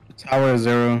 Tower is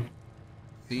 0.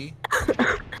 C,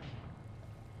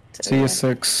 C is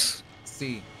 6.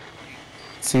 C.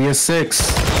 C is 6.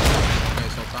 Okay,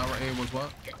 so Tower A was what?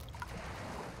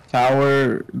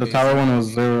 Tower, the A tower is one was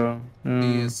 6. 0. B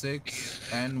is 6.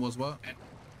 N was what?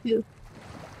 2.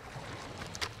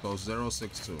 So 0,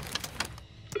 6, 2.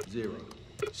 0,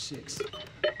 6.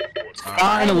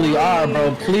 Finally, alright,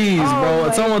 bro. Please, bro.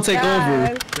 my Someone take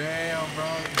over. Damn, bro.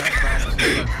 That's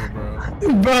disrespectful,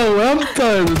 bro. Bro, I'm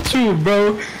telling the truth,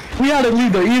 bro. We had to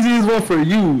leave the easiest one for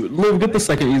you. Liv, get the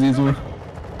second easiest one.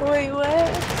 Wait, what?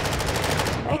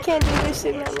 I can't do this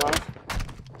shit no more.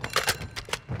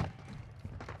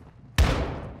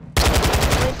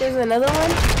 Wait, there's another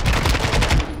one?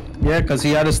 Yeah, because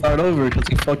he had to start over because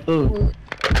he fucked up.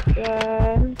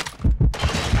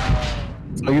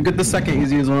 So you get the second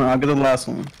easiest one, I'll get the last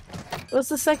one. What's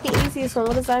the second easiest one?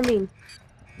 What does that mean?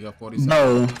 You got 40 seconds.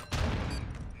 No.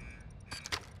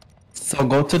 So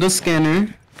go to the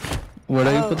scanner. Where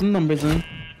do you put the numbers in?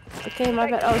 Okay, my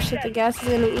bad. Oh shit, the gas is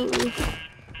gonna eat me.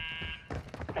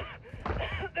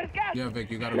 Yeah,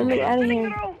 Vic, you gotta Let go. me out of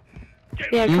here.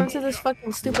 Yeah, come to this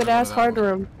fucking stupid ass hard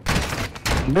room.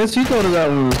 Bitch, you go to that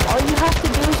room. All you have to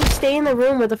do is just stay in the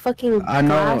room with the fucking I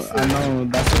know, glasses. I know.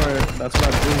 That's what I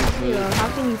do. You know, how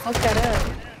can you fuck that up?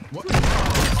 What?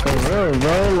 For real,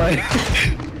 bro. Like,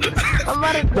 I'm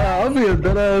about to nah, I'll be a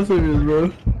dead ass serious,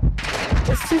 bro.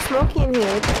 It's too smoky in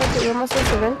here. What the fuck am I supposed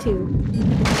to vent to?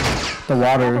 The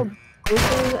water.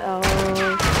 Oh.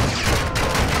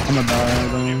 I'm gonna die,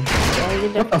 bro. Yeah,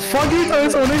 you're What the fuck you doing,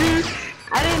 so nigga?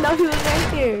 I didn't know he was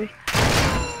right here.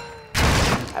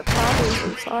 I promise,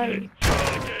 I'm sorry.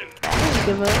 I didn't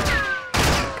give up.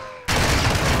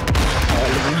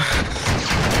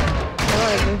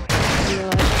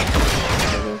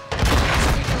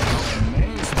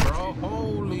 Bro,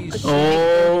 holy shit.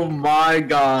 Oh my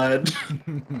god.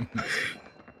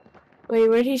 Wait,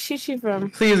 where'd he shoot you from?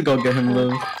 Please go get him,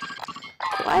 Lil.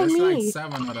 Why There's me? like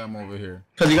 7 of them over here.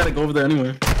 Cause you gotta go over there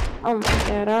anyway. Oh my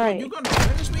god, alright. You gonna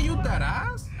finish me, you that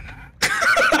ass?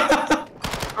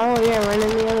 Oh yeah,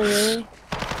 running the other way.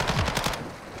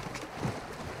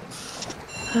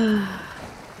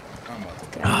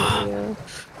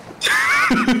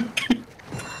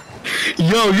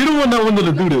 Yo, you're the one that wanted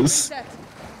to do this.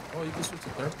 Oh, you can switch to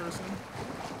third person?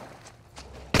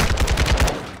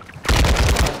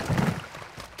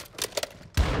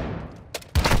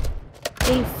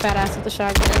 Hey, fat ass with the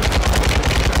shotgun.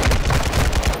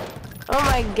 Oh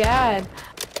my god.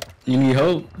 You need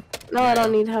help? No, I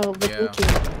don't need help, but thank you.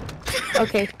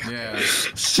 Okay. Yeah.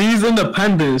 She's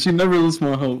independent. She never looks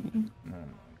more help. Oh my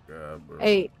god, bro.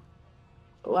 Hey,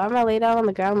 why am I laid out on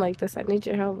the ground like this? I need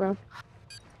your help, bro.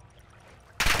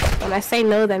 When I say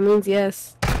no, that means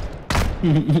yes.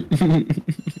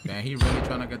 Man, he really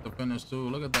trying to get the finish too.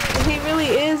 Look at that. He really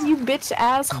is, you bitch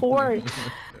ass whore.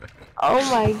 Oh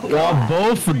my god. Y'all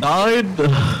both died?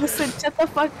 Listen, shut the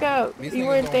fuck up. These You niggas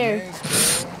weren't don't there.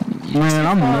 mix, Man,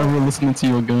 I'm never listening to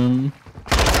you again.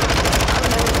 I'm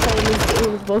never playing this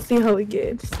game with both of y'all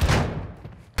again.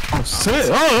 Oh shit!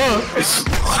 Oh!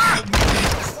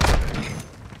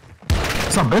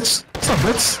 What's up, bitch? What's up,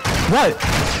 bitch? What?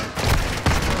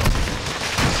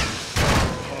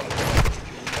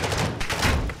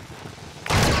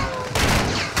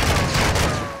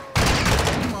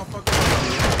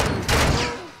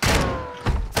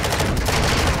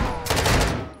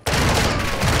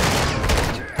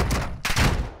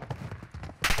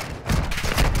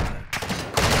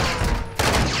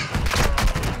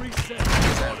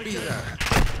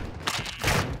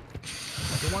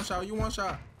 You one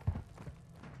shot.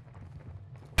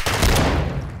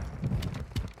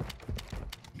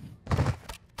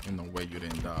 In no way you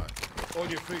didn't die. On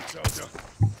your feet, soldier.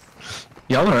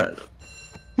 Y'all alright?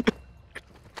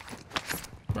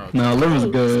 No, liver's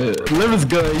good. Liver's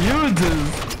good. You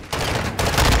just...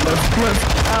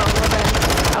 Oh, well then.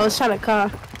 I was trying to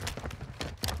cough.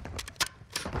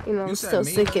 You know, I'm still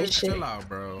sick and shit. Chill out,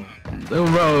 bro.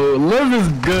 Bro, Liv is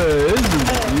good.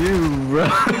 This is you, bro.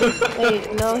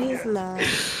 Wait, no, he's not.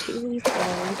 He's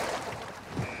fine.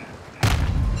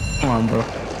 Come on, bro.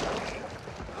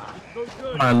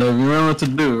 Alright, Liv, you remember what to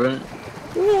do, right?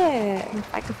 Yeah,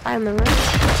 if I can find the room.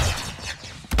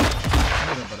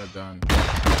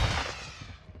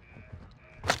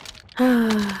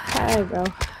 Alright, bro.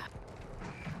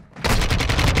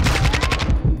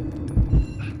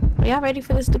 Are y'all ready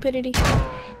for this stupidity?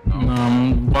 No,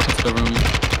 I'm walking to the room.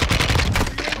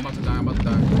 I'm about to die, I'm about to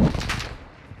die.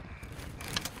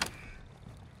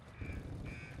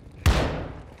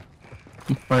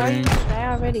 I'm fighting. Die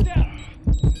already.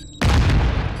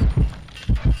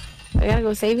 I gotta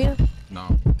go save you?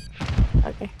 No.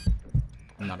 Okay.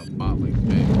 I'm not a bot like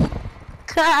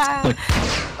that.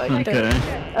 Okay.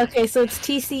 Okay, so it's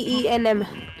TCENM.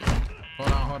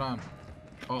 Hold on.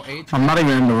 Oh, H. I'm not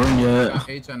even in the room yet.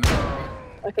 H and L.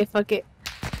 Okay, fuck it.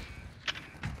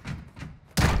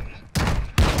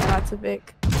 Not too big.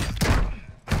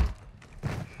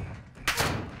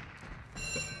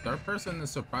 Third person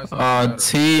is surprised.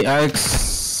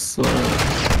 TX.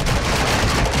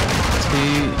 T.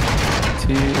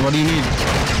 What do you need?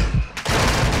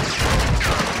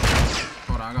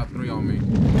 Hold on, I got 3 on me.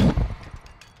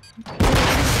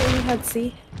 So you had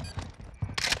C?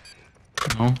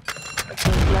 No.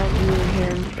 Okay, not you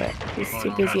him, but he's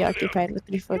too busy occupied with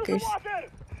 3 fuckers.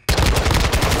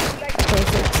 Okay,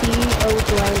 so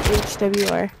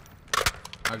TOYHWR.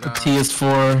 I got T is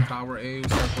for power A,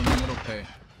 circle in the middle pay.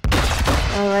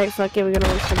 Alright, fuck it, we're gonna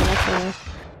wait for the next one.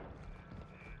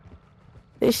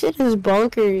 This shit is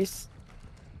bonkers.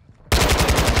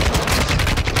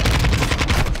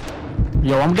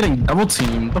 Yo, I'm getting double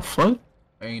teamed. The fuck?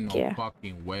 Ain't no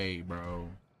fucking way, bro.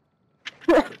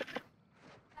 Alright,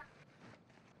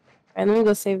 let me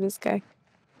go save this guy.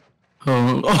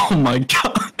 Oh my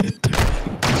god.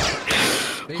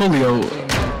 Julio.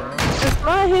 It's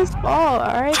not his fault,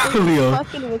 alright? Julio. They're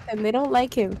fucking with him. They don't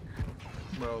like him.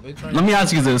 Bro, let me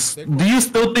ask you this. Do you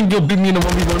still think you'll beat me in a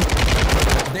 1v1?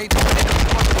 They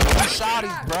fucking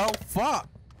shotties, bro. Fuck.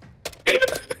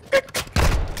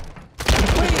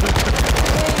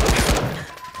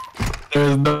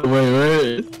 There's no way,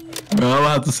 right? Bro, I'm gonna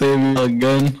have to save you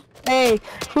again. Hey,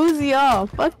 who's y'all?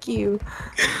 Fuck you.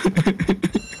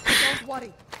 Don't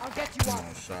worry, I'll get you out.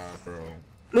 No shot, bro.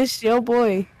 This your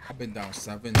boy. I've been down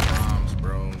 7 times,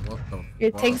 bro. What the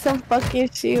Here, fuck? take some fucking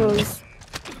shields.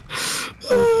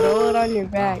 Throw it on your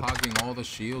They're back. hogging all the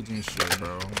shields and shit,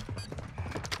 bro.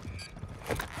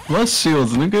 What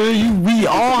shields, nigga? We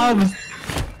all have.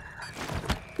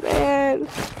 Man,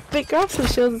 big grab some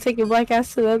shields and take your black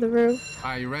ass to the other room.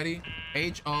 Are you ready?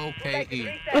 H-O-K-E.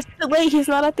 What's too late? He's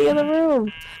not at the other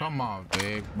room. Come on,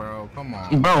 big bro. Come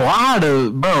on. Bro, I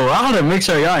had to make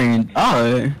sure y'all ain't.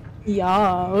 Alright.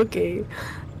 Yeah, okay.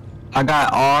 I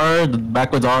got R. The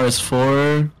backwards R is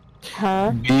 4.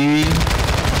 Huh? B.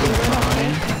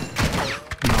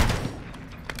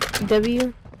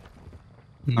 W?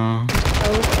 No.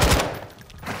 O?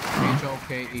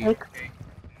 H-O-K-E.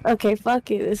 Okay,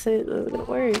 fuck it. This is gonna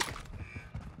work.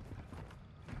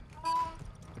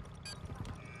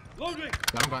 Loading.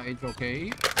 I don't got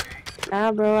H-O-K-E.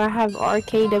 Nah, bro, I have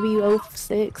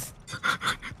RKW06.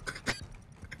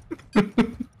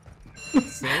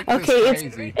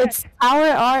 Okay, it's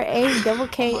our RA double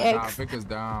KX. Nah, Vic is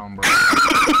down, bro.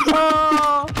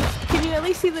 Oh, can you at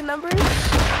least see the numbers?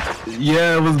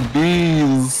 Yeah, it was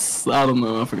B's. I don't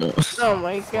know. I forgot. Oh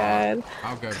my god.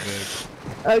 I'll get Vic.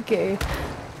 Okay.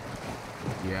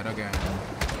 Yet again.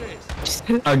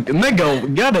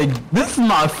 Nigga, this is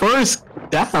my first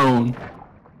down.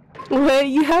 Wait,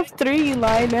 you have 3, you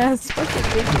lying ass fucking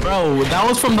bitch. Bro, that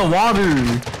was from the water.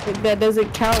 That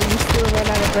doesn't count. You still ran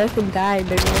out of breath and died,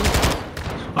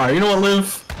 nigga. Alright, you know what,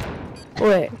 Liv?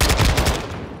 What?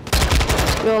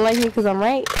 You don't like me because I'm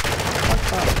right?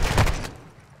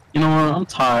 You know what? I'm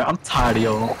tired. I'm tired of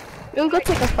y'all. You go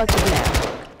take a fucking nap.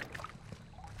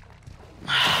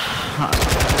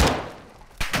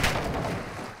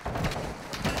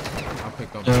 I'll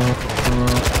pick up.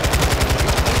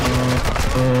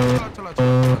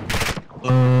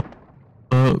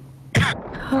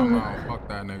 Come on, fuck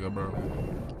that nigga, bro.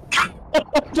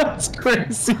 That's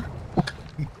crazy.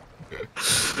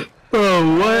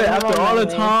 Bro, what? After all the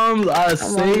times I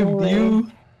saved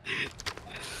you.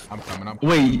 I'm coming.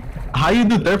 Wait, how you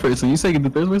do third person? You say you do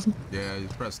third person? Yeah, you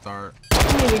press start.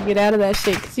 You need to get out of that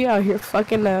shit because you out here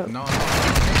fucking up. No.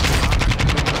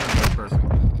 Third person.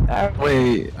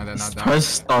 Wait, And then I died. press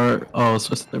start. Oh,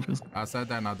 switch to third person. I said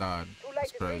that and I died.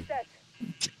 It's crazy.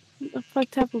 What the fuck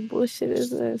type of bullshit is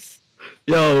this?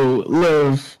 Yo,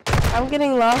 Liv. I'm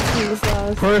getting lost in this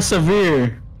house.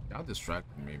 Persevere. Y'all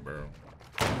distracted me, bro.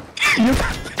 You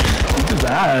just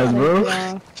ass, bro.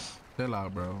 Chill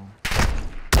out, bro.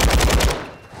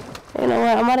 You know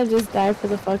what? I might have just died for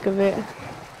the fuck of it.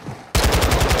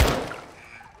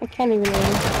 I can't even win.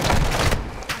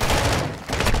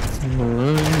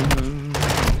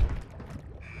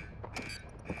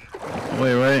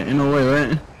 Wait, right? You know, wait,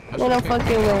 right? Ain't no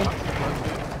fucking way.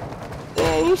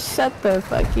 Yeah, you shut the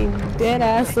fucking dead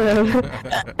ass up.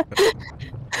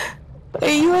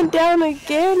 Hey, you went down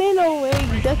again? Ain't no way.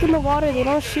 You duck in the water, they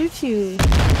don't shoot you.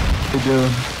 They do.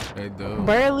 They do.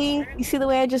 Burley, you see the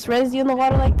way I just rezzed you in the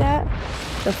water like that?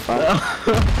 The fuck?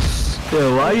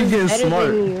 Yeah, why are you getting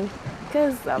smart?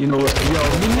 Because you know what? Yo,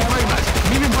 leave me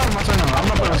playing match right now. I'm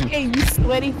not playing with you. Okay, you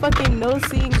sweaty fucking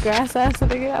no-seeing grass ass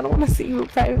nigga. I don't want to see you in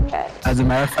private match. As a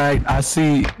matter of fact, I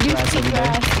see grass every day.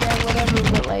 Yeah, whatever,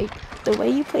 but like, the way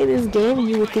you play this game,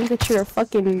 you would think that you're a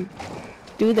fucking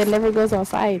dude that never goes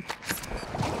outside.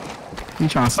 What you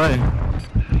trying to say?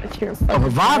 That you're a fucking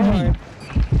revive me!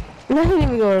 I'm not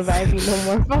even gonna revive you no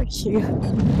more, fuck you.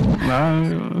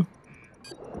 Nah.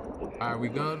 Alright, we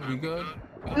good? We good?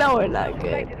 No, we're not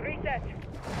good.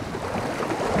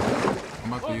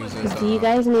 I'm about to use this. Do you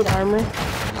guys need armor?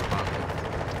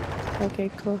 Okay,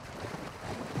 cool.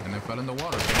 And it fell in the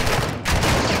water.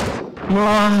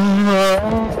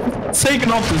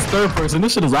 Taking off this third person,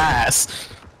 this shit is ass.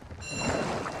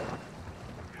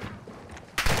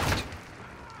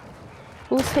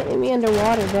 Who's hitting me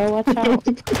underwater, bro? Watch out.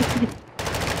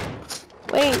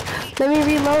 Wait, let me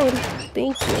reload.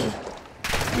 Thank you.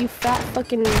 You fat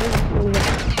fucking. You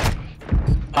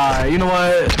know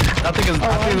what? I think it's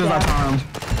that time.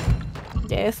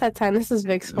 Yeah, it's that time. This is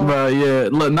Vic's fault. Bro, yeah.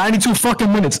 Look, 92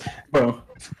 fucking minutes, bro.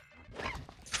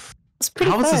 It's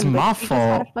pretty How fun, is this my but fault? you just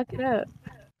had to fuck it up.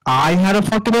 I had to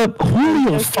fuck it up.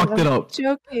 Julio fucked it up.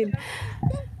 Joking.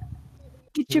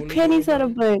 Get your panties out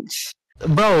of bunch.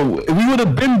 Bro, we would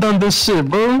have been done this shit,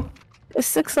 bro. It's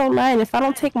 6:09. If I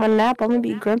don't take my nap, I'm gonna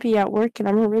be grumpy at work, and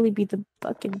I'm gonna really beat the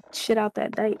fucking shit out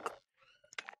that dike.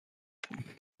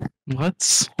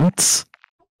 What?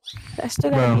 I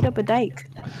still gotta beat up a dike.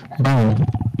 Bro,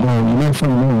 you're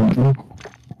from bro.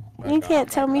 You can't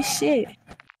tell me shit.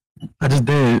 I just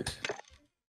did.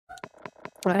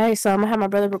 Alright, so I'm gonna have my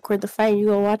brother record the fight. You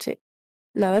go watch it.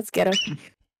 No, let's get him.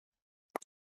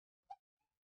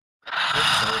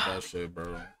 That shit,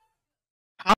 bro.